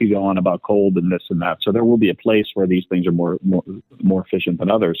work, and you could go on about cold and this and that. So there will be a place where these things are more efficient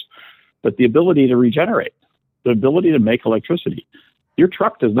than others. But the ability to regenerate, the ability to make electricity. Your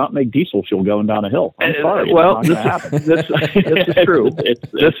truck does not make diesel fuel going down a hill. I'm sorry. Well, this is true.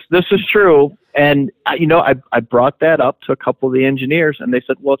 This is true. And, I brought that up to a couple of the engineers, and they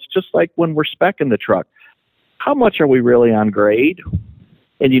said, well, it's just like when we're speccing the truck. How much are we really on grade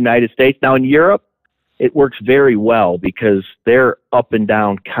in the United States? Now, in Europe, it works very well because they're up and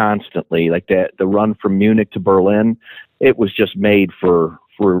down constantly. Like the run from Munich to Berlin, it was just made for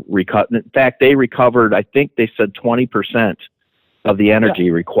recutting. In fact, they recovered, I think they said 20% of the energy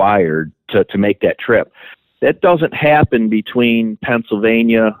required to make that trip. That doesn't happen between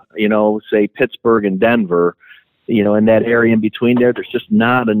Pennsylvania, say Pittsburgh and Denver, in that area in between there. There's just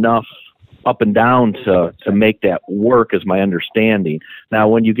not enough up and down to make that work, is my understanding. Now,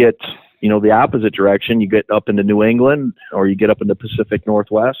 when you get, the opposite direction, you get up into New England or you get up in the Pacific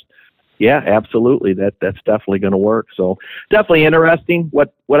Northwest, yeah, absolutely. That's definitely going to work. So definitely interesting.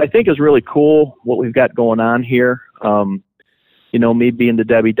 What I think is really cool, what we've got going on here, me being the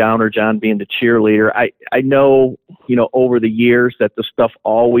Debbie Downer, John being the cheerleader, I know, over the years that the stuff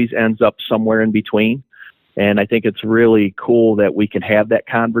always ends up somewhere in between. And I think it's really cool that we can have that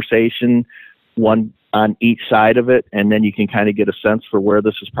conversation, one on each side of it, and then you can kind of get a sense for where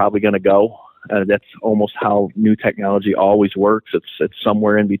this is probably going to go. That's almost how new technology always works. It's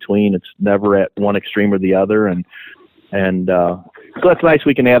somewhere in between. It's never at one extreme or the other. And so that's nice.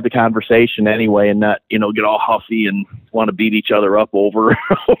 We can have the conversation anyway, and not get all huffy and want to beat each other up over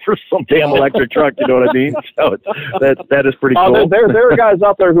some damn electric truck. You know what I mean? So that is pretty cool. There are guys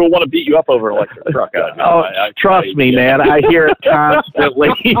out there who will want to beat you up over an electric truck. Trust me, man. I hear it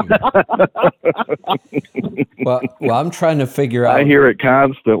constantly. Well, I'm trying to figure out. I hear it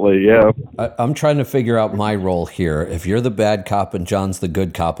constantly. Yeah. I'm trying to figure out my role here. If you're the bad cop and John's the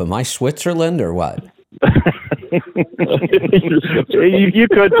good cop, am I Switzerland or what? You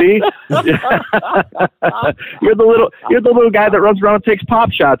could be. You're the little guy that runs around and takes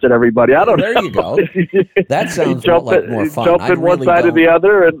pop shots at everybody. I don't know. There you go. That sounds like more fun. Jump in one side or the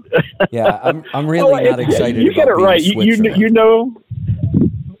other, and yeah, I'm really not excited. You get it right. You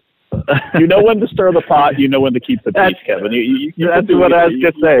know when to stir the pot. You know when to keep the peace, Kevin. That's what I was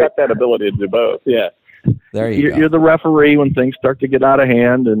going to say. You got that ability to do both. Yeah. There you go. You're the referee when things start to get out of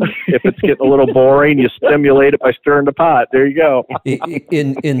hand, and if it's getting a little boring, you stimulate it by stirring the pot. There you go.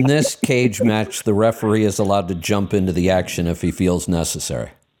 In this cage match, the referee is allowed to jump into the action if he feels necessary.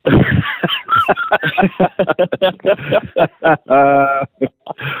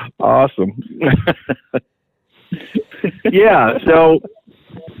 Awesome. Yeah. So,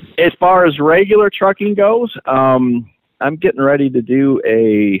 as far as regular trucking goes, I'm getting ready to do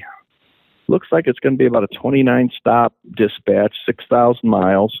looks like it's going to be about a 29 stop dispatch, 6,000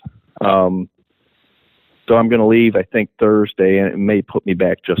 miles. So I'm going to leave, I think, Thursday, and it may put me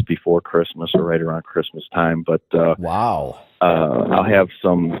back just before Christmas or right around Christmas time. But wow, I'll have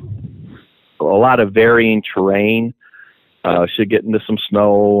a lot of varying terrain. Should get into some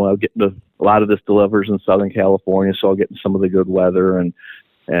snow. I'll get into a lot of this delivers in Southern California, so I'll get in some of the good weather and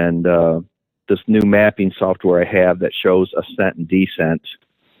this new mapping software I have that shows ascent and descent.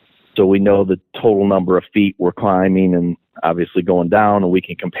 So we know the total number of feet we're climbing and obviously going down, and we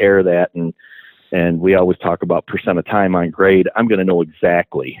can compare that. And we always talk about percent of time on grade. I'm going to know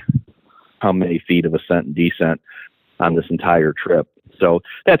exactly how many feet of ascent and descent on this entire trip. So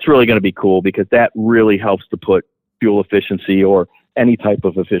that's really going to be cool because that really helps to put fuel efficiency or any type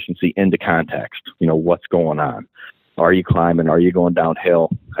of efficiency into context. What's going on. Are you climbing? Are you going downhill?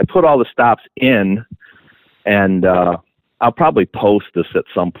 I put all the stops in, and I'll probably post this at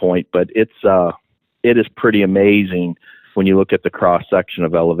some point, but it is pretty amazing when you look at the cross section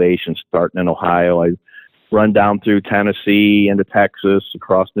of elevation starting in Ohio. I run down through Tennessee into Texas,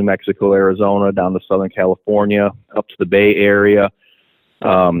 across New Mexico, Arizona, down to Southern California, up to the Bay Area,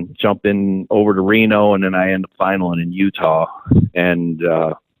 jump in over to Reno, and then I end up finaling in Utah. And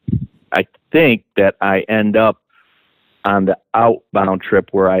I think that I end up on the outbound trip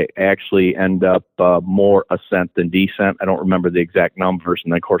where I actually end up more ascent than descent. I don't remember the exact numbers.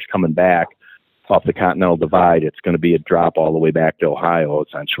 And then, of course, coming back off the Continental Divide, it's going to be a drop all the way back to Ohio,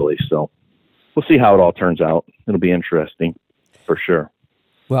 essentially. So we'll see how it all turns out. It'll be interesting for sure.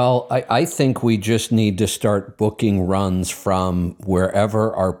 Well, I think we just need to start booking runs from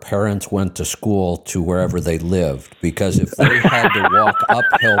wherever our parents went to school to wherever they lived, because if they had to walk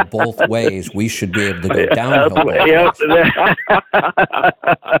uphill both ways, we should be able to go downhill both ways.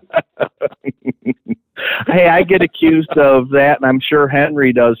 Hey, I get accused of that, and I'm sure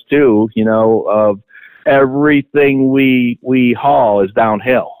Henry does too, of everything we haul is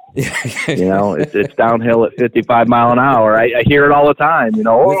downhill. It's downhill at 55 mile an hour. I hear it all the time,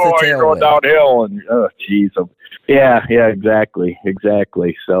 you're going downhill, and geez. Yeah, exactly.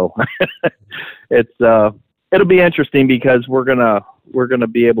 So it'll be interesting because we're gonna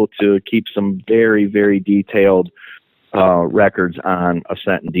be able to keep some very, very detailed records on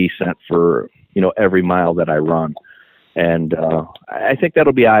ascent and descent for every mile that I run, and I think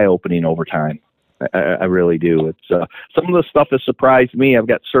that'll be eye-opening over time. I really do. It's some of the stuff has surprised me. I've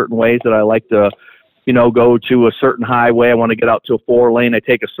got certain ways that I like to, go to a certain highway. I want to get out to a 4-lane. I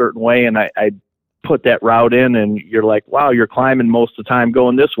take a certain way, and I put that route in, and you're like, wow, you're climbing most of the time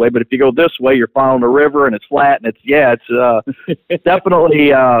going this way. But if you go this way, you're following a river, and it's flat, and it's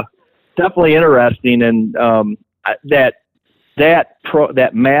definitely interesting. And that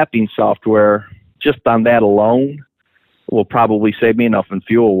mapping software, just on that alone, will probably save me enough in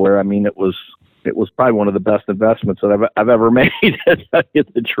fuel. Where it was probably one of the best investments that I've ever made. To tell you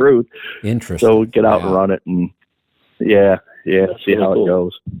the truth. Interesting. So get out and run it, and see how it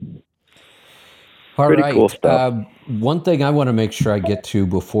goes. All Pretty right. cool stuff. One thing I want to make sure I get to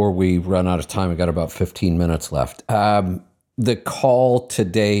before we run out of time. I got about 15 minutes left. The call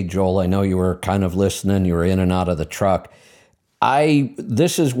today, Joel. I know you were kind of listening. You were in and out of the truck.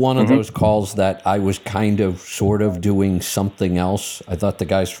 This is one of those calls that I was kind of sort of doing something else. I thought the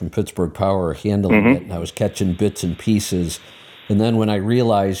guys from Pittsburgh Power were handling it, and I was catching bits and pieces. And then when I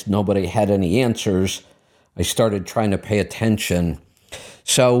realized nobody had any answers, I started trying to pay attention.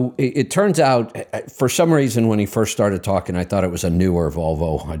 So it turns out, for some reason, when he first started talking, I thought it was a newer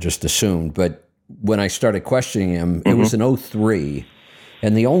Volvo. I just assumed. But when I started questioning him, it was an '03.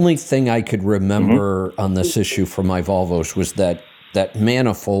 And the only thing I could remember on this issue for my Volvos was that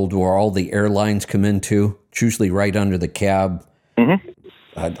manifold where all the airlines come into. It's usually right under the cab.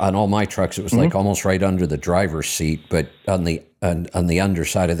 On all my trucks, it was like almost right under the driver's seat, but on the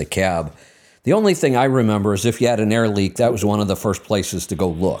underside of the cab. The only thing I remember is if you had an air leak, that was one of the first places to go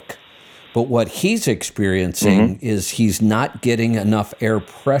look. But what he's experiencing is he's not getting enough air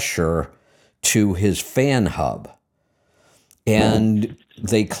pressure to his fan hub. And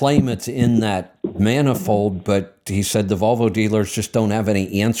they claim it's in that manifold, but he said the Volvo dealers just don't have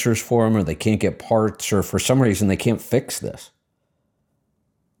any answers for him, or they can't get parts, or for some reason they can't fix this.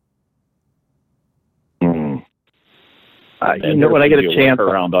 You know, when I get a chance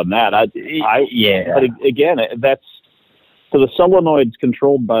around on that, yeah. But again, that's so the solenoid's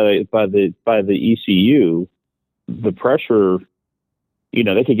controlled by the ECU. The pressure, you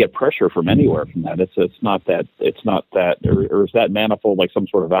know, they could get pressure from anywhere from that. It's not that, or is that manifold like some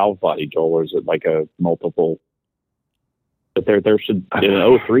sort of valve body, Joel, or is it like a multiple? But there should, in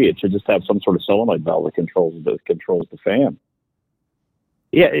an '03, it should just have some sort of solenoid valve that controls the fan.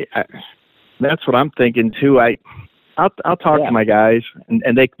 Yeah, that's what I'm thinking too. I'll talk to my guys,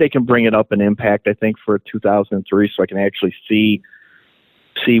 and they can bring it up in Impact, I think, for 2003, so I can actually see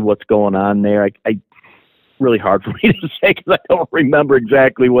what's going on there. I really hard for me to say because I don't remember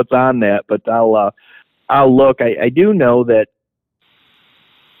exactly what's on that, but I'll look. I do know that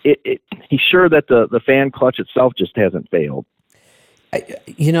he's sure that the fan clutch itself just hasn't failed. I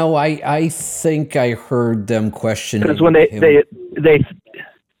think I heard them questioning because when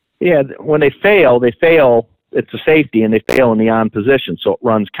when they fail. It's a safety, and they fail in the on position, so it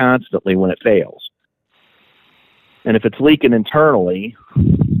runs constantly when it fails. And if it's leaking internally,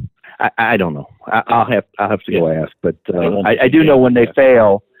 I don't know. I'll have to go ask, but I do know when they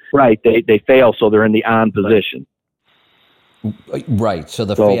fail. Right, they fail, so they're in the on position. Right, so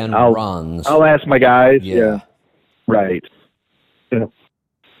the fan runs. I'll ask my guys. Yeah. Right. So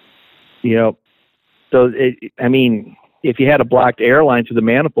if you had a blocked airline to the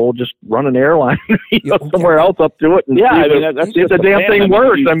manifold, just run an airline somewhere else up to it. And that's if the damn thing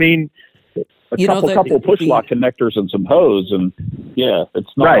works. A couple push lock connectors and some hose, and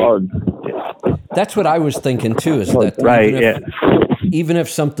it's not hard. That's what I was thinking too. Is that even if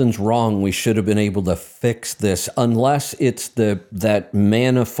something's wrong, we should have been able to fix this, unless it's that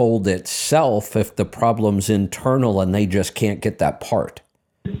manifold itself. If the problem's internal and they just can't get that part.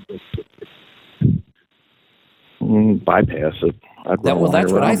 Bypass it.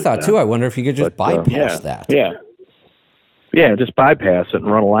 That's what I thought too. I wonder if you could just bypass that. Yeah, just bypass it and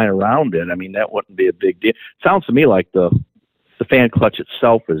run a line around it. That wouldn't be a big deal. Sounds to me like the fan clutch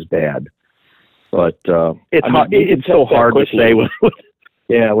itself is bad, but it's so hard to say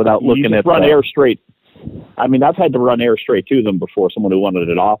without looking at run air straight. I've had to run air straight to them before. Someone who wanted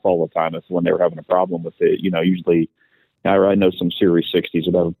it off all the time. That's when they were having a problem with it. Usually. I know some Series 60s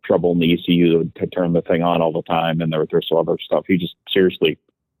that have trouble in the ECU to turn the thing on all the time, and there's some other stuff. You just seriously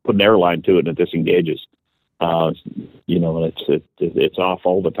put an airline to it and it disengages. And it's off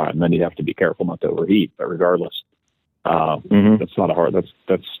all the time. Then you have to be careful not to overheat. But regardless, that's not a hard.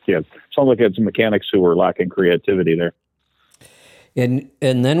 Sounds like it's mechanics who were lacking creativity there. And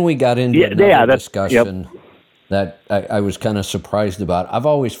then we got into another discussion. That I was kind of surprised about. I've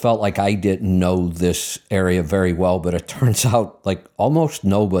always felt like I didn't know this area very well, but it turns out like almost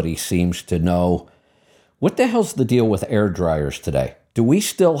nobody seems to know. What the hell's the deal with air dryers today? Do we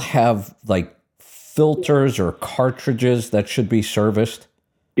still have like filters or cartridges that should be serviced?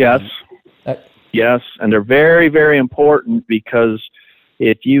 Yes. Yes, and they're very, very important because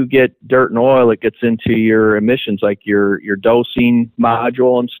if you get dirt and oil, it gets into your emissions, like your dosing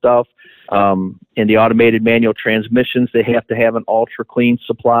module and stuff. In the automated manual transmissions, they have to have an ultra clean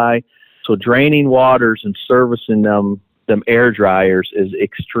supply. So draining waters and servicing them air dryers is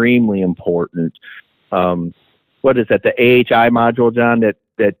extremely important. What is that? The AHI module, John, that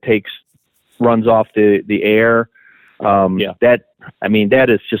runs off the air. That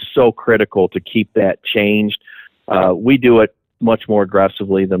is just so critical to keep that changed. We do it much more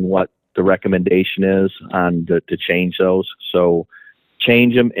aggressively than what the recommendation is to change those. So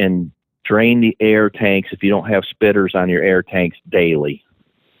change them and drain the air tanks if you don't have spitters on your air tanks daily.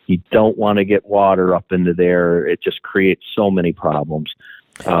 You don't want to get water up into there. It just creates so many problems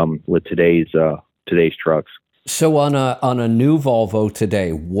with today's trucks. So on a new Volvo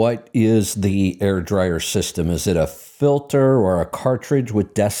today, what is the air dryer system? Is it a filter or a cartridge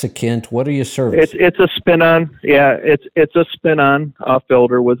with desiccant? What are you servicing? It's a spin-on. Yeah, it's a spin-on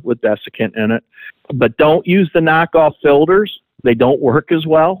filter with desiccant in it. But don't use the knockoff filters. They don't work as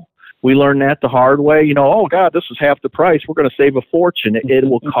well. We learned that the hard way. Oh, God, this is half the price. We're going to save a fortune. It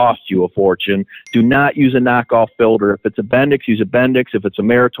will cost you a fortune. Do not use a knockoff filter. If it's a Bendix, use a Bendix. If it's a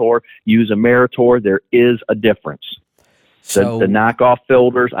Meritor, use a Meritor. There is a difference. So The knockoff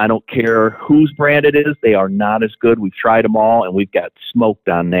filters, I don't care whose brand it is, they are not as good. We've tried them all, and we've got smoked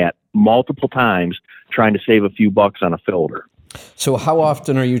on that multiple times trying to save a few bucks on a filter. So how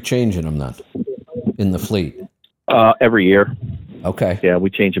often are you changing them then in the fleet? Every year. Okay. Yeah,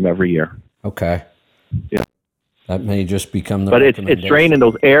 we change them every year. Okay. Yeah. That may just become the But it's recommendation. draining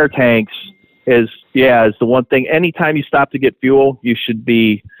those air tanks is the one thing. Anytime you stop to get fuel, you should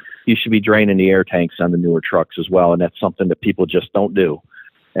be draining the air tanks on the newer trucks as well, and that's something that people just don't do.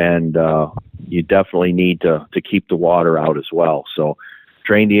 And you definitely need to keep the water out as well. So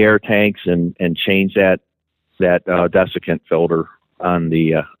drain the air tanks and change that desiccant filter on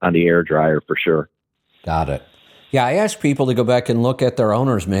the air dryer for sure. Got it. Yeah, I ask people to go back and look at their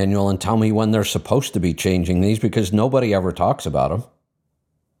owner's manual and tell me when they're supposed to be changing these because nobody ever talks about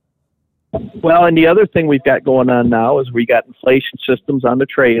them. Well, and the other thing we've got going on now is we got inflation systems on the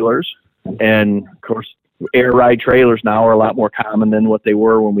trailers, and of course, air ride trailers now are a lot more common than what they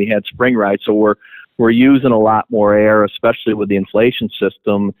were when we had spring ride. So we're using a lot more air, especially with the inflation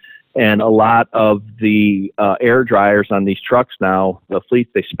system, and a lot of the air dryers on these trucks now, the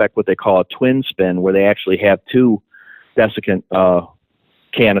fleets, they spec what they call a twin spin, where they actually have two desiccant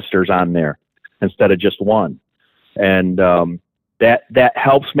canisters on there instead of just one, and that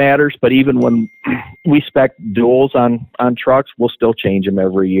helps matters. But even when we spec duals on trucks, we'll still change them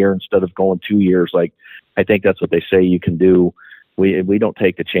every year instead of going 2 years. Like I think that's what they say you can do. We don't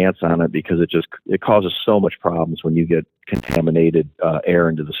take a chance on it because it causes so much problems when you get contaminated air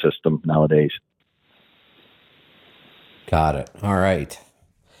into the system nowadays. Got it. All right.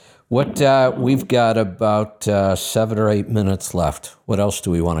 What we've got about 7 or 8 minutes left. What else do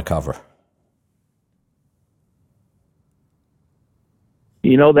we want to cover?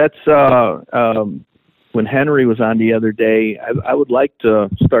 That's when Henry was on the other day, I would like to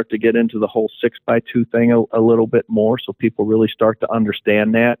start to get into the whole 6x2 thing a little bit more so people really start to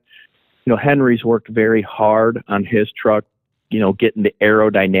understand that. Henry's worked very hard on his truck, getting the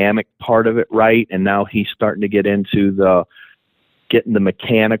aerodynamic part of it right, and now he's starting to get into getting the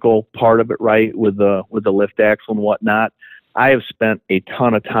mechanical part of it right with the lift axle and whatnot. I have spent a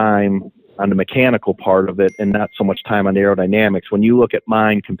ton of time on the mechanical part of it and not so much time on the aerodynamics. When you look at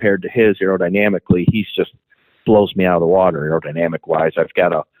mine compared to his aerodynamically, he's just blows me out of the water aerodynamic wise.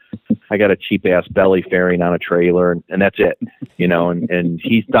 I got a cheap ass belly fairing on a trailer and that's it, and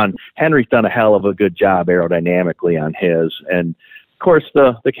Henry's done a hell of a good job aerodynamically on his. And of course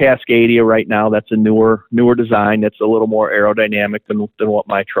the Cascadia right now, that's a newer design. That's a little more aerodynamic than what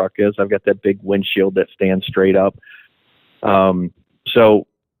my truck is. I've got that big windshield that stands straight up. So,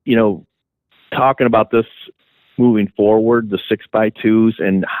 talking about this moving forward, the 6x2s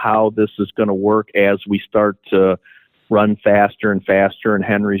and how this is going to work as we start to run faster and faster. And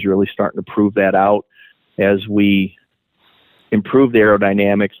Henry's really starting to prove that out as we improve the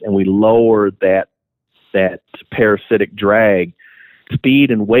aerodynamics and we lower that parasitic drag. Speed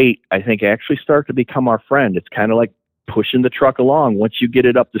and weight, I think, actually start to become our friend. It's kind of like pushing the truck along. Once you get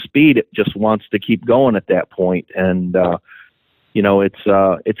it up to speed, it just wants to keep going at that point. And,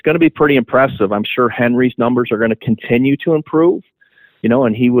 it's going to be pretty impressive. I'm sure Henry's numbers are going to continue to improve,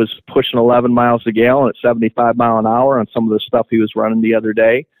 and he was pushing 11 miles a gallon at 75 mile an hour on some of the stuff he was running the other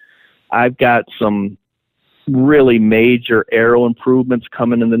day. I've got some really major aero improvements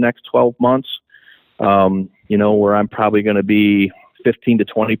coming in the next 12 months, where I'm probably going to be 15 to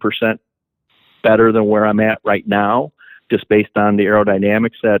 20% better than where I'm at right now, just based on the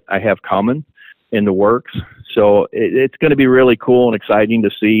aerodynamics that I have coming in the works. So it's going to be really cool and exciting to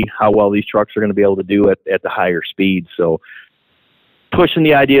see how well these trucks are going to be able to do at the higher speeds. So pushing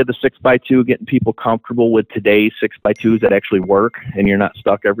the idea of the 6x2, getting people comfortable with today's 6x2s that actually work and you're not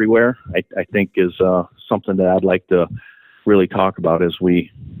stuck everywhere, I think is something that I'd like to really talk about as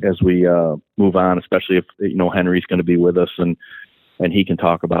we move on, especially if Henry's going to be with us and he can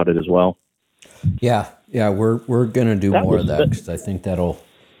talk about it as well. Yeah, we're going to do more of that because I think that'll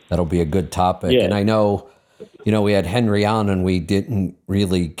be a good topic. Yeah. And I know, we had Henry on and we didn't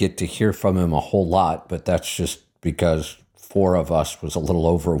really get to hear from him a whole lot, but that's just because 4 of us was a little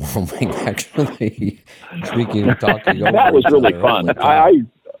overwhelming, actually. Speaking of talking over that was each really other, fun. holy cow.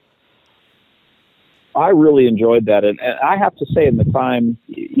 I really enjoyed that, and I have to say, in the time,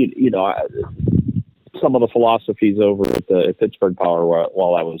 some of the philosophies over at Pittsburgh Power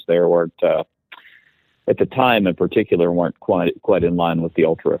while I was there weren't, at the time in particular, weren't quite in line with the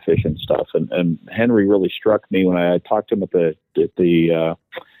ultra efficient stuff. And Henry really struck me when I talked to him at the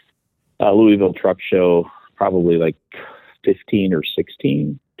Louisville Truck Show, probably like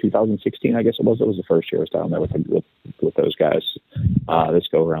 2016, I guess it was. It was the first year I was down there with those guys. This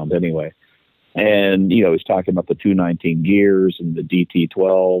go around anyway. And, he's talking about the 219 gears and the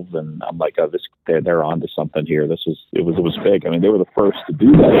DT12. And I'm like, oh, they're onto something here. It was big. I mean, they were the first to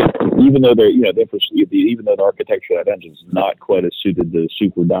do that, even though even though the architecture of that engine is not quite as suited to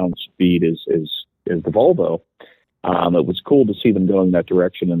super down speed as the Volvo. It was cool to see them going that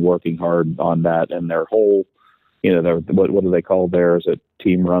direction and working hard on that. And their whole, what do they call theirs? Is it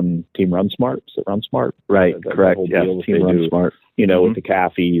Team Run Smart? Is it Run Smart? Right. Correct. Yeah. Team Run Smart. With the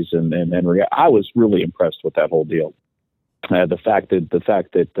Caffeys and Henry. I was really impressed with that whole deal. The fact that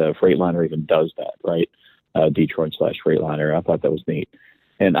Freightliner even does that, right? Detroit/Freightliner. I thought that was neat.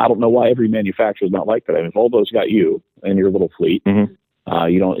 And I don't know why every manufacturer is not like that. I mean, Volvo's got you and your little fleet. Mm-hmm.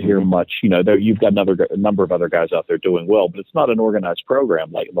 You don't hear much. You've got a number of other guys out there doing well, but it's not an organized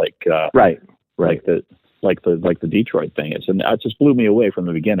program like right. like the Detroit thing is. And it just blew me away from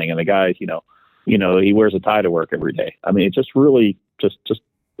the beginning. And the guy, he wears a tie to work every day. I mean, it's just really just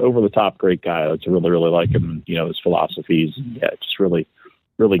over the top great guy. I really, really like him. His philosophies. Yeah, it just really,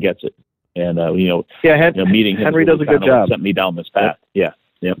 really gets it. And meeting him, Henry does a good job. Sent me down this path. Yeah.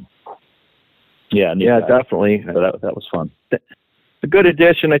 Definitely. So that was fun. A good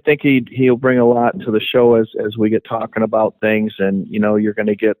addition. I think he'll bring a lot to the show as we get talking about things, and you're going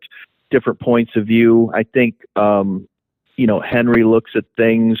to get different points of view. I think Henry looks at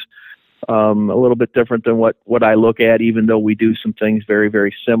things a little bit different than what I look at, even though we do some things very,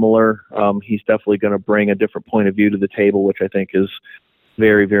 very similar. He's definitely going to bring a different point of view to the table, which I think is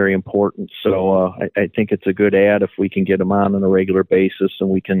very, very important. So I think it's a good ad if we can get him on a regular basis, and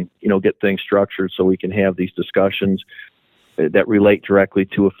we can get things structured so we can have these discussions that relate directly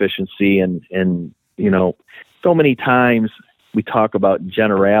to efficiency. And so many times we talk about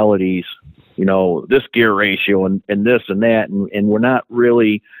generalities, this gear ratio and this and that, and we're not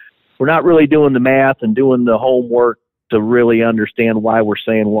really doing the math and doing the homework to really understand why we're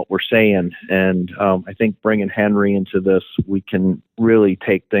saying what we're saying. And I think bringing Henry into this, we can really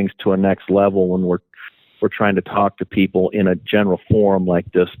take things to a next level when we're trying to talk to people in a general forum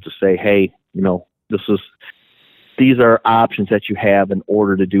like this to say, hey, these are options that you have in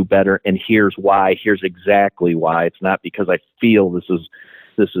order to do better, and here's why. Here's exactly why. It's not because I feel this is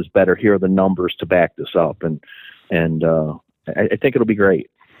better. Here are the numbers to back this up, and I think it'll be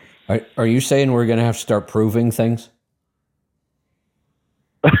great. Are you saying we're going to have to start proving things?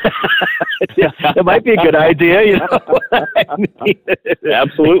 Yeah, it might be a good idea.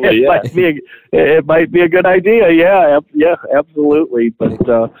 Absolutely, yeah. It might be a good idea. Yeah, absolutely. But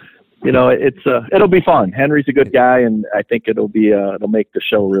it'll be fun. Henry's a good guy, and I think it'll make the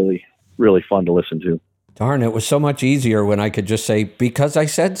show really, really fun to listen to. Darn, it was so much easier when I could just say, because I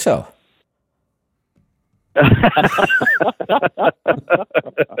said so.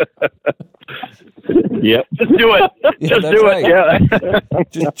 Yep. Just do it. Just do it. Right. Yeah.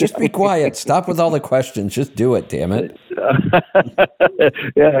 just be quiet. Stop with all the questions. Just do it, damn it.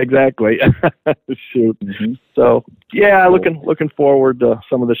 Yeah, exactly. Shoot. Mm-hmm. So, yeah, looking forward to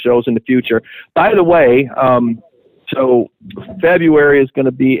some of the shows in the future. By the way, so February is going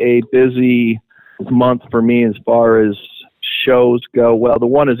to be a busy month for me as far as shows go. Well, the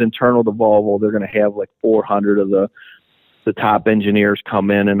one is internal to Volvo. They're going to have like 400 of the top engineers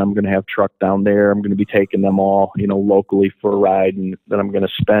come in, and I'm going to have truck down there. I'm going to be taking them all, locally for a ride, and then I'm going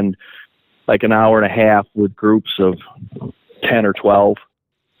to spend like an hour and a half with groups of 10 or 12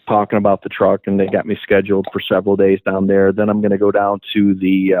 talking about the truck, and they got me scheduled for several days down there. Then I'm going to go down to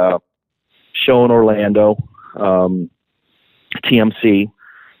the show in Orlando, TMC.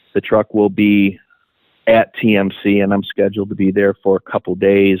 The truck will be at TMC, and I'm scheduled to be there for a couple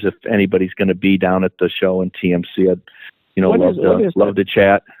days. If anybody's going to be down at the show in TMC, I'd love to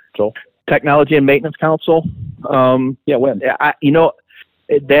chat. Joel? Technology and Maintenance Council. When?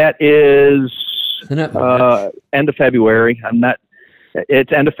 That is end of February.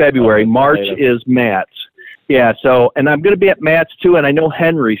 It's end of February. March is Matt's. Yeah. So, and I'm going to be at Matt's too, and I know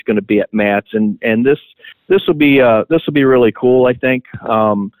Henry's going to be at Matt's, and this will be really cool. I think.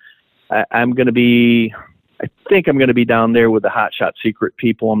 I'm going to be, I think I'm going to be down there with the Hot Shot Secret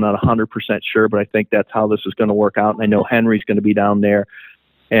people. I'm not 100% sure, but I think that's how this is going to work out. And I know Henry's going to be down there.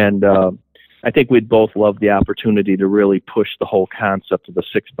 And I think we'd both love the opportunity to really push the whole concept of the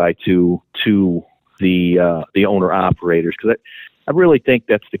 6x2 to the owner-operators, because I really think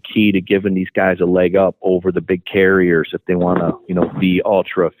that's the key to giving these guys a leg up over the big carriers if they want to, be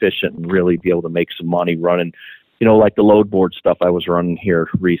ultra efficient and really be able to make some money running, like the load board stuff I was running here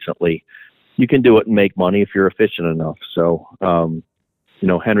recently. You can do it and make money if you're efficient enough. So,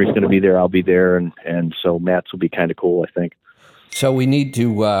 Henry's going to be there. I'll be there. And so Matt's will be kind of cool, I think. So we need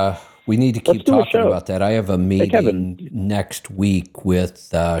to keep talking about that. I have a meeting next week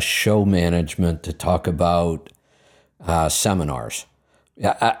with show management to talk about seminars.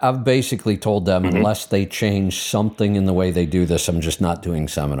 I've basically told them unless they change something in the way they do this, I'm just not doing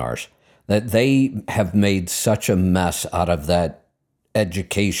seminars. That they have made such a mess out of that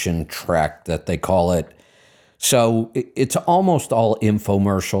education track that they call it. So it's almost all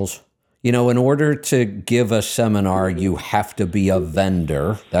infomercials. In order to give a seminar, you have to be a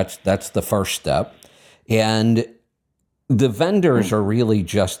vendor. That's the first step. And the vendors are really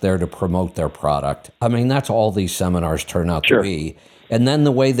just there to promote their product. I mean, that's all these seminars turn out to be. And then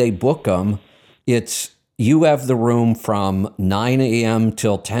the way they book them, it's you have the room from 9 a.m.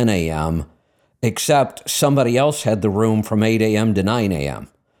 till 10 a.m., except somebody else had the room from 8 a.m. to 9 a.m.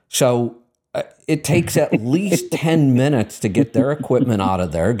 So it takes at least 10 minutes to get their equipment out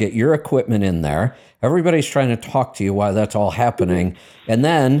of there, get your equipment in there. Everybody's trying to talk to you while that's all happening. And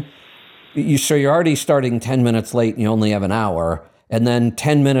then you're already starting 10 minutes late and you only have an hour. And then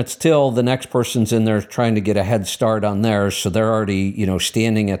 10 minutes till the next person's in there trying to get a head start on theirs. So they're already,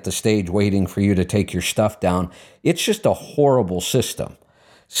 standing at the stage waiting for you to take your stuff down. It's just a horrible system.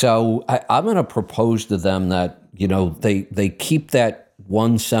 So I'm going to propose to them that, they keep that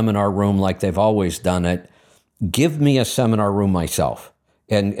one seminar room like they've always done it. Give me a seminar room myself,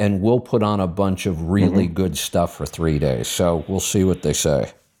 and we'll put on a bunch of really good stuff for 3 days. So we'll see what they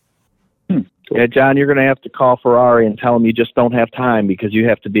say. Yeah, John, you're going to have to call Ferrari and tell them you just don't have time because you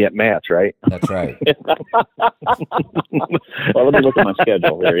have to be at Matt's, right? That's right. Well, let me look at my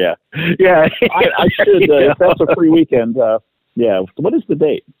schedule here. Yeah. Yeah. I should, if that's a free weekend, yeah. What is the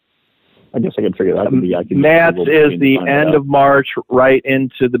date? I guess I can figure that out. Matt's is the end of March, right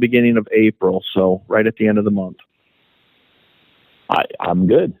into the beginning of April. So right at the end of the month. I'm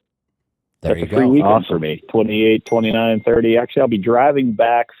good. There That's you a free go. weekend Awesome. for me. 28, 29, 30. Actually, I'll be driving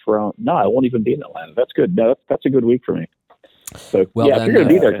back from. No, I won't even be in Atlanta. That's good. No, that's a good week for me. So Well, yeah, then, if you're going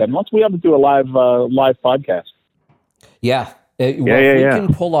to be there, Ken, once we have to do a live podcast. Yeah. If we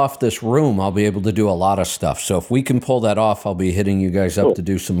can pull off this room, I'll be able to do a lot of stuff. So if we can pull that off, I'll be hitting you guys up to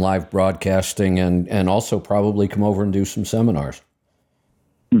do some live broadcasting and also probably come over and do some seminars.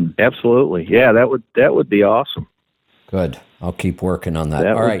 Absolutely. Yeah, that would be awesome. Good. I'll keep working on that.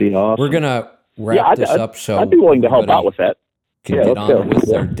 That All would right. be awesome. We're going to wrap this up so I'd be willing to help everybody out with that. can Yeah, get let's go. on with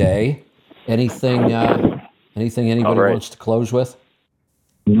their day. Anything anybody All right. wants to close with?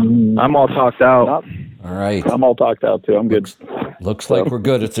 I'm all talked out. All right. I'm all talked out too. I'm good. Looks like we're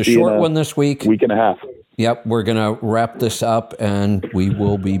good. It's a see you in short a one this week. Week and a half. Yep, we're going to wrap this up, and we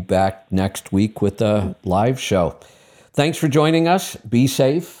will be back next week with a live show. Thanks for joining us. Be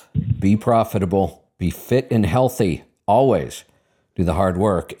safe, be profitable, be fit and healthy. Always do the hard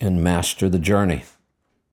work and master the journey.